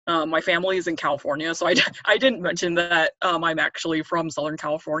 My family is in California, so I didn't mention that I'm actually from Southern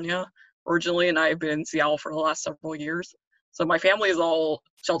California originally, and I've been in Seattle for the last several years. So my family is all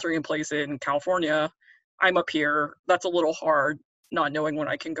sheltering in place in California. I'm up here. That's a little hard, not knowing when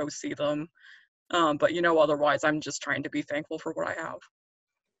I can go see them. But otherwise, I'm just trying to be thankful for what I have.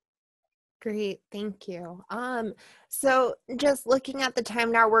 Great, thank you. So just looking at the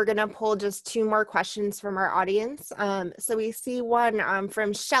time now, we're gonna pull just 2 more questions from our audience. So we see one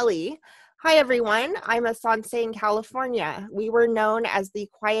from Shelly. Hi everyone, I'm a Sansei in California. We were known as the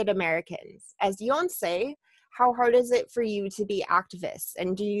Quiet Americans. As Yonsei, how hard is it for you to be activists,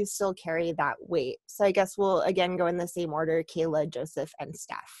 and do you still carry that weight? So I guess we'll again go in the same order, Kayla, Joseph, and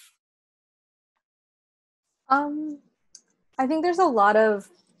Steph. I think there's a lot of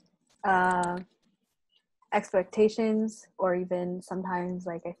expectations, or even sometimes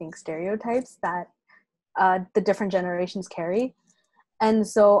I think stereotypes that the different generations carry. And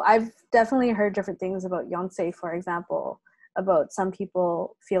so I've definitely heard different things about Yonsei, for example, about some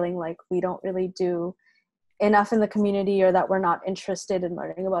people feeling like we don't really do enough in the community, or that we're not interested in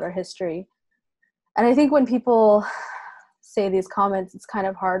learning about our history. And I think when people say these comments, it's kind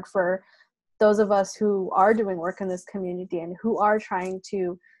of hard for those of us who are doing work in this community and who are trying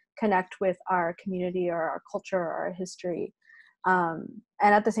to connect with our community or our culture or our history. And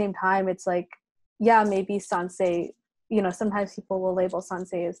at the same time, it's like, yeah, maybe Sansei, you know, sometimes people will label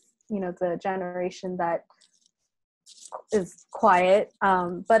Sansei as, you know, the generation that is quiet.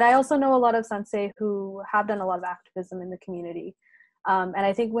 But I also know a lot of Sansei who have done a lot of activism in the community. And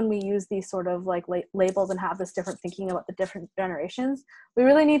I think when we use these sort of like labels and have this different thinking about the different generations, we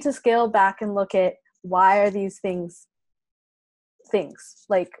really need to scale back and look at why are these things,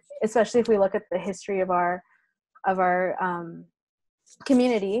 like, especially if we look at the history of our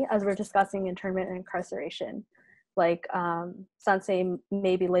community as we're discussing internment and incarceration. Like Sansei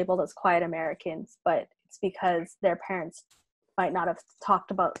may be labeled as quiet Americans, but it's because their parents might not have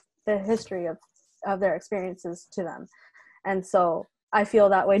talked about the history of their experiences to them. And so I feel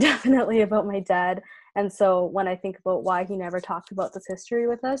that way definitely about my dad. And so when I think about why he never talked about this history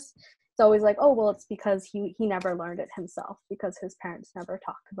with us, it's always like, oh, well, it's because he never learned it himself, because his parents never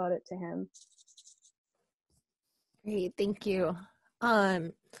talked about it to him. Great, thank you.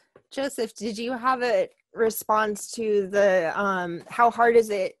 Joseph, did you have a response to the how hard is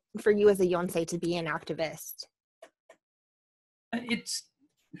it for you as a Yonsei to be an activist?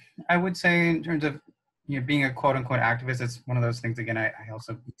 I would say in terms of, you know, being a quote unquote activist, it's one of those things, again, I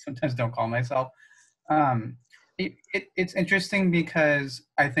also sometimes don't call myself. It's interesting because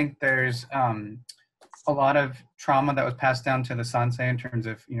I think there's a lot of trauma that was passed down to the Sansei in terms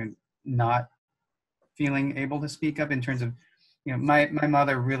of, you know, not feeling able to speak up, in terms of, you know, my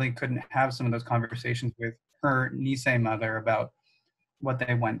mother really couldn't have some of those conversations with her Nisei mother about what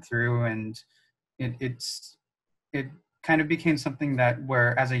they went through. And it kind of became something that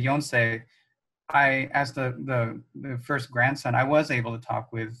where as a Yonsei, as the first grandson, I was able to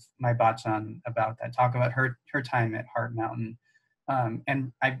talk with my bachan about that, talk about her time at Heart Mountain.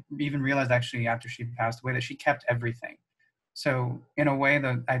 And I even realized actually after she passed away that she kept everything. So in a way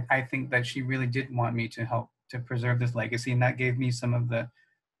that I think that she really did want me to help to preserve this legacy. And that gave me some of the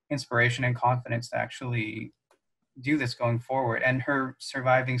inspiration and confidence to actually do this going forward. And her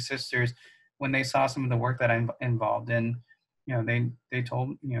surviving sisters, when they saw some of the work that I'm involved in, you know, they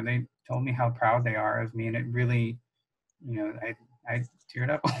told me how proud they are of me. And it really, you know, I teared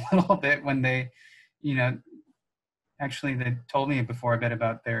up a little bit when they, you know, actually they told me before a bit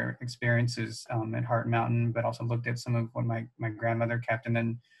about their experiences at Heart Mountain, but also looked at some of what my grandmother kept, and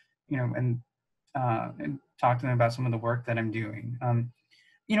then, you know, and talked to them about some of the work that I'm doing.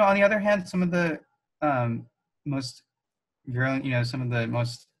 You know, on the other hand, some of the most virulent, you know, some of the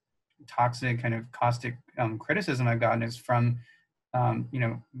most toxic kind of caustic criticism I've gotten is from, you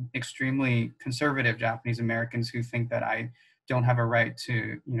know, extremely conservative Japanese Americans who think that I don't have a right to,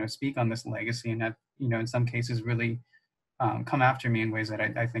 you know, speak on this legacy, and that, you know, in some cases really come after me in ways that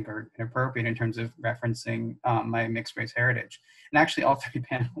I think are inappropriate in terms of referencing my mixed race heritage. And actually all three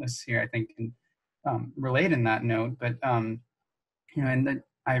panelists here, I think, can relate in that note. But, you know, and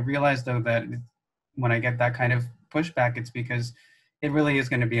I realized though that when I get that kind of pushback, it's because it really is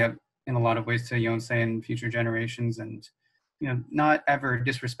going to be in a lot of ways to Yonsei and future generations, and, you know, not ever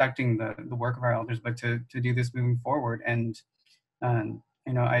disrespecting the work of our elders, but to do this moving forward. And,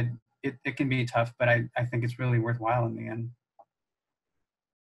 you know, it can be tough, but I think it's really worthwhile in the end.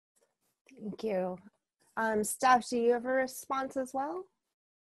 Thank you. Steph, do you have a response as well?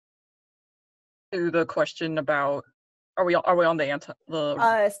 To the question about, are we on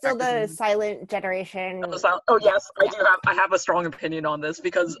still the silent generation? Oh yes, I have a strong opinion on this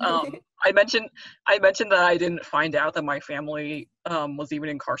because I mentioned that I didn't find out that my family was even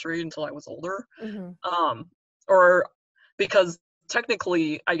incarcerated until I was older. Mm-hmm. Or because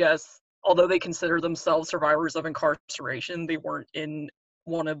technically, I guess, although they consider themselves survivors of incarceration, they weren't in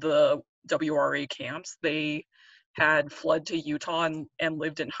one of the WRA camps. They had fled to Utah and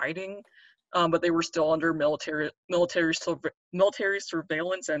lived in hiding. But they were still under military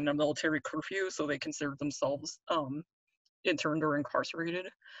surveillance and a military curfew, so they considered themselves interned or incarcerated,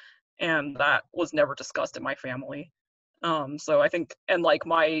 and that was never discussed in my family. So I think, and like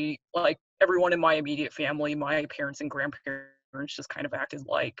everyone in my immediate family, my parents and grandparents just kind of acted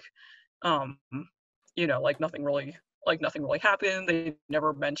like, you know, like nothing really happened. They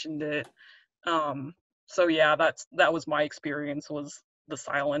never mentioned it. So yeah, that was my experience, was the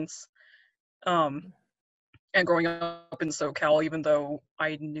silence. And growing up in SoCal, even though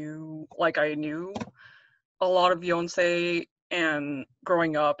I knew a lot of Yonsei, and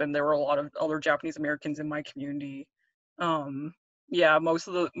growing up, and there were a lot of other Japanese Americans in my community. Yeah, most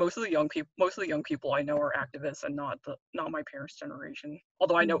of the young people I know are activists, and not my parents' generation.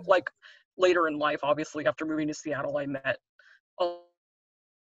 Although I know, like later in life, obviously, after moving to Seattle, I met a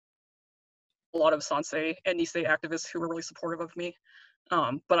lot of Sansei and Nisei activists who were really supportive of me.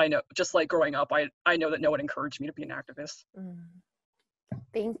 But I know, just like growing up, I know that no one encouraged me to be an activist.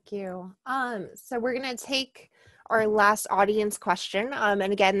 Thank you. So we're going to take our last audience question. And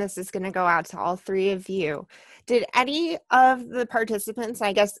again, this is going to go out to all three of you. Did any of the participants,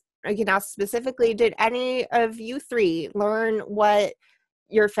 I guess I can ask specifically, did any of you three learn what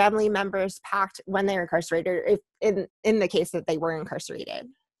your family members packed when they were incarcerated, if in the case that they were incarcerated?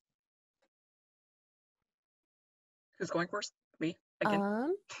 Who's going first? Me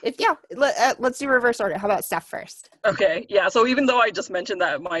again? Let's do reverse order. How about Steph first? Okay, yeah. So even though I just mentioned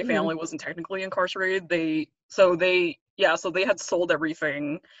that my family wasn't technically incarcerated, they had sold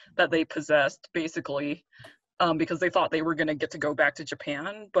everything that they possessed, basically, because they thought they were going to get to go back to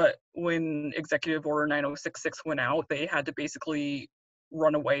Japan. But when Executive Order 9066 went out, they had to basically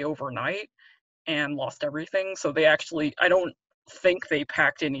run away overnight and lost everything. So they actually, I don't think they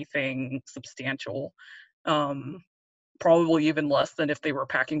packed anything substantial. Probably even less than if they were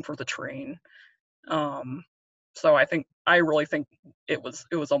packing for the train. So I really think it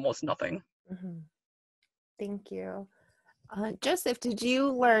was almost nothing. Thank you. Joseph, did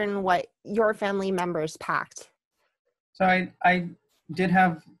you learn what your family members packed? So I did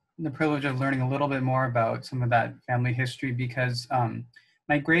have the privilege of learning a little bit more about some of that family history because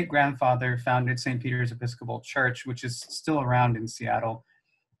my great-grandfather founded St. Peter's Episcopal Church, which is still around in Seattle.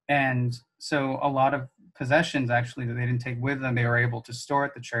 And so a lot of possessions actually that they didn't take with them, they were able to store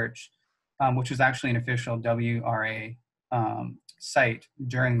at the church, which was actually an official WRA site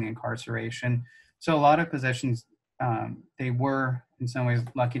during the incarceration. So a lot of possessions they were in some ways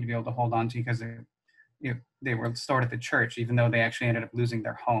lucky to be able to hold on to because they were stored at the church, even though they actually ended up losing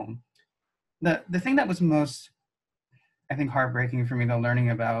their home. The thing that was most, I think, heartbreaking for me, though,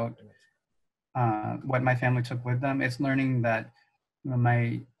 learning about what my family took with them, is learning that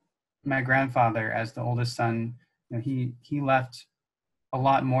my grandfather, as the oldest son, he left a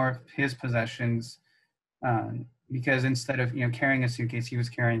lot more of his possessions because instead of carrying a suitcase, he was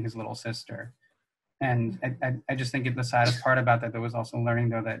carrying his little sister. And I just think the saddest part about that, there was also learning,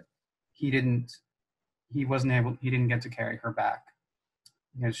 though, that he didn't get to carry her back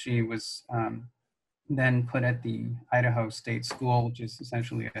because she was then put at the Idaho State School, which is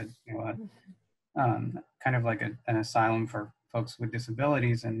essentially a kind of like an asylum for folks with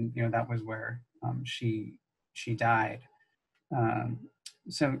disabilities, and that was where she died.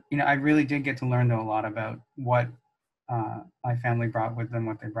 So I really did get to learn, though, a lot about what my family brought with them,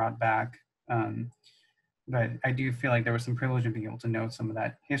 what they brought back. But I do feel like there was some privilege in being able to know some of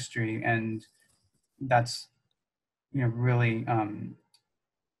that history, and that's really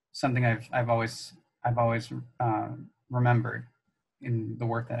something I've always remembered in the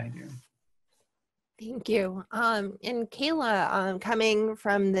work that I do. Thank you. And Kayla, coming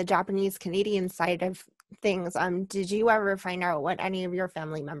from the Japanese Canadian side of things, did you ever find out what any of your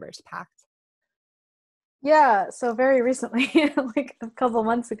family members packed? Yeah, so very recently, like a couple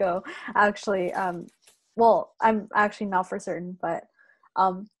months ago, actually. Well, I'm actually not for certain, but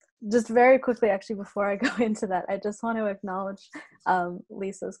just very quickly, actually, before I go into that, I just want to acknowledge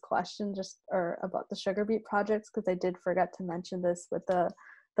Lisa's question about the sugar beet projects, because I did forget to mention this with the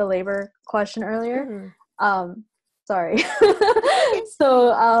labor question earlier. Sorry.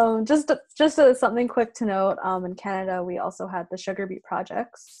 So just something quick to note, in Canada, we also had the sugar beet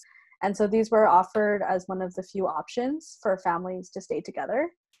projects. And so these were offered as one of the few options for families to stay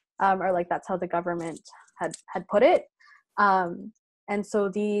together, or like that's how the government had put it. And so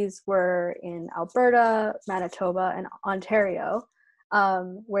these were in Alberta, Manitoba, and Ontario,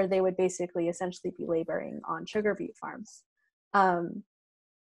 where they would basically essentially be laboring on sugar beet farms.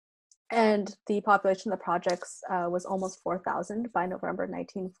 And the population of the projects was almost 4,000 by November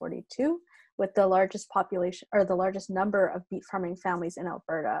 1942, with the largest population, or the largest number of beet farming families in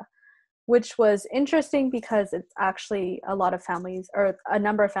Alberta, which was interesting because it's actually a lot of families, or a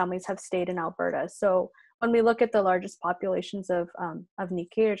number of families, have stayed in Alberta. So when we look at the largest populations of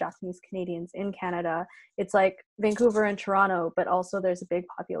Nikkei, or Japanese Canadians, in Canada, it's like Vancouver and Toronto, but also there's a big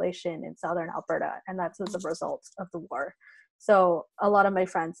population in southern Alberta, and that's as a result of the war. So a lot of my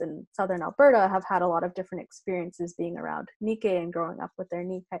friends in southern Alberta have had a lot of different experiences being around Nikkei and growing up with their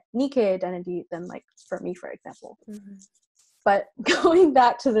Nikkei identity than, like, for me, for example. But going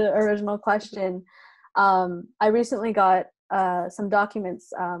back to the original question, I recently got some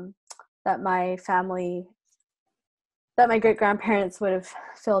documents that my great-grandparents would have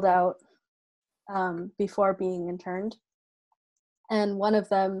filled out before being interned. And one of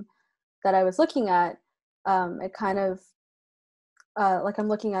them that I was looking at, it kind of like I'm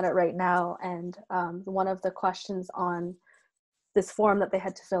looking at it right now, and one of the questions on this form that they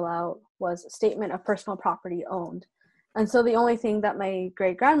had to fill out was a statement of personal property owned. And so the only thing that my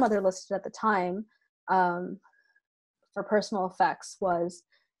great-grandmother listed at the time for personal effects was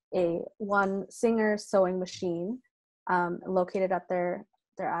one Singer sewing machine located at their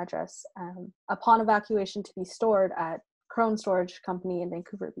address upon evacuation to be stored at Crone Storage Company in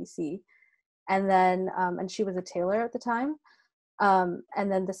Vancouver, BC. And then, and she was a tailor at the time.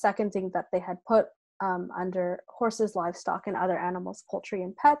 And then the second thing that they had put under horses, livestock, and other animals, poultry,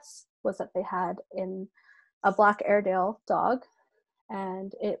 and pets was that they had in a black Airedale dog.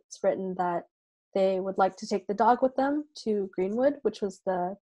 And it's written that they would like to take the dog with them to Greenwood, which was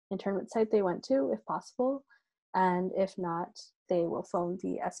the internment site they went to, if possible. And if not, they will phone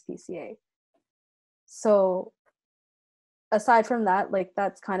the SPCA. So aside from that, like,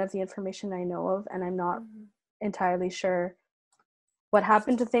 that's kind of the information I know of, and I'm not entirely sure what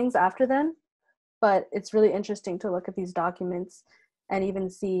happened to things after then, but it's really interesting to look at these documents and even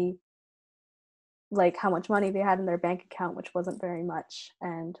see like how much money they had in their bank account, which wasn't very much,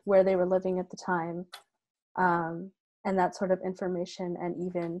 and where they were living at the time, and that sort of information, and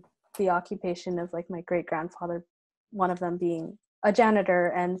even the occupation of like my great-grandfather, one of them being a janitor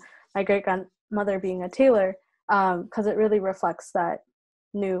and my great-grandmother being a tailor, because it really reflects that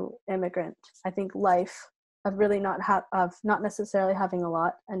new immigrant, I think, life of really not necessarily having a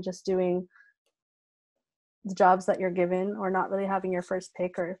lot and just doing the jobs that you're given, or not really having your first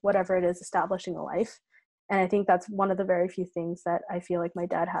pick, or whatever it is, establishing a life. And I think that's one of the very few things that I feel like my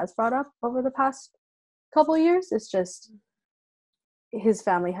dad has brought up over the past couple of years. It's just his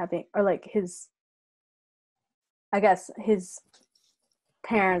family having, or like his, I guess, his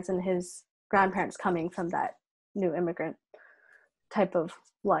parents and his grandparents coming from that new immigrant type of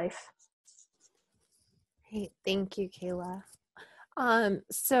life. Hey, thank you, Kayla.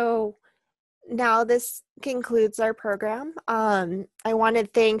 So now this concludes our program. I want to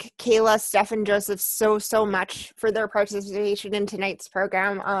thank Kayla, Steph, and Joseph so much for their participation in tonight's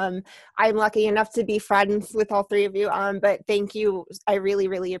program. I'm lucky enough to be friends with all three of you, but thank you. I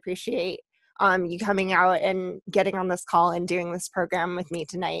really appreciate you coming out and getting on this call and doing this program with me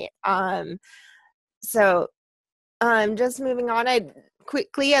tonight. So just moving on, I'd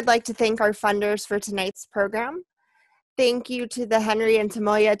like to thank our funders for tonight's program. Thank you to the Henri and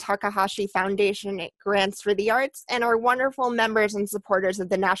Tomoye Takahashi Foundation at Grants for the Arts, and our wonderful members and supporters of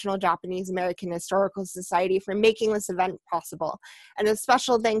the National Japanese American Historical Society for making this event possible. And a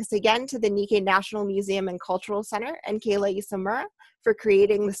special thanks again to the Nikkei National Museum and Cultural Center and Kayla Isomura for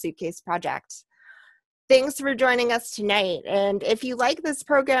creating the Suitcase Project. Thanks for joining us tonight. And if you like this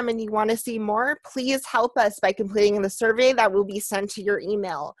program and you want to see more, please help us by completing the survey that will be sent to your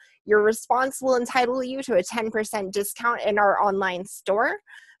email. Your response will entitle you to a 10% discount in our online store.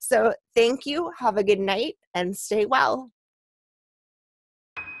 So thank you, have a good night, and stay well.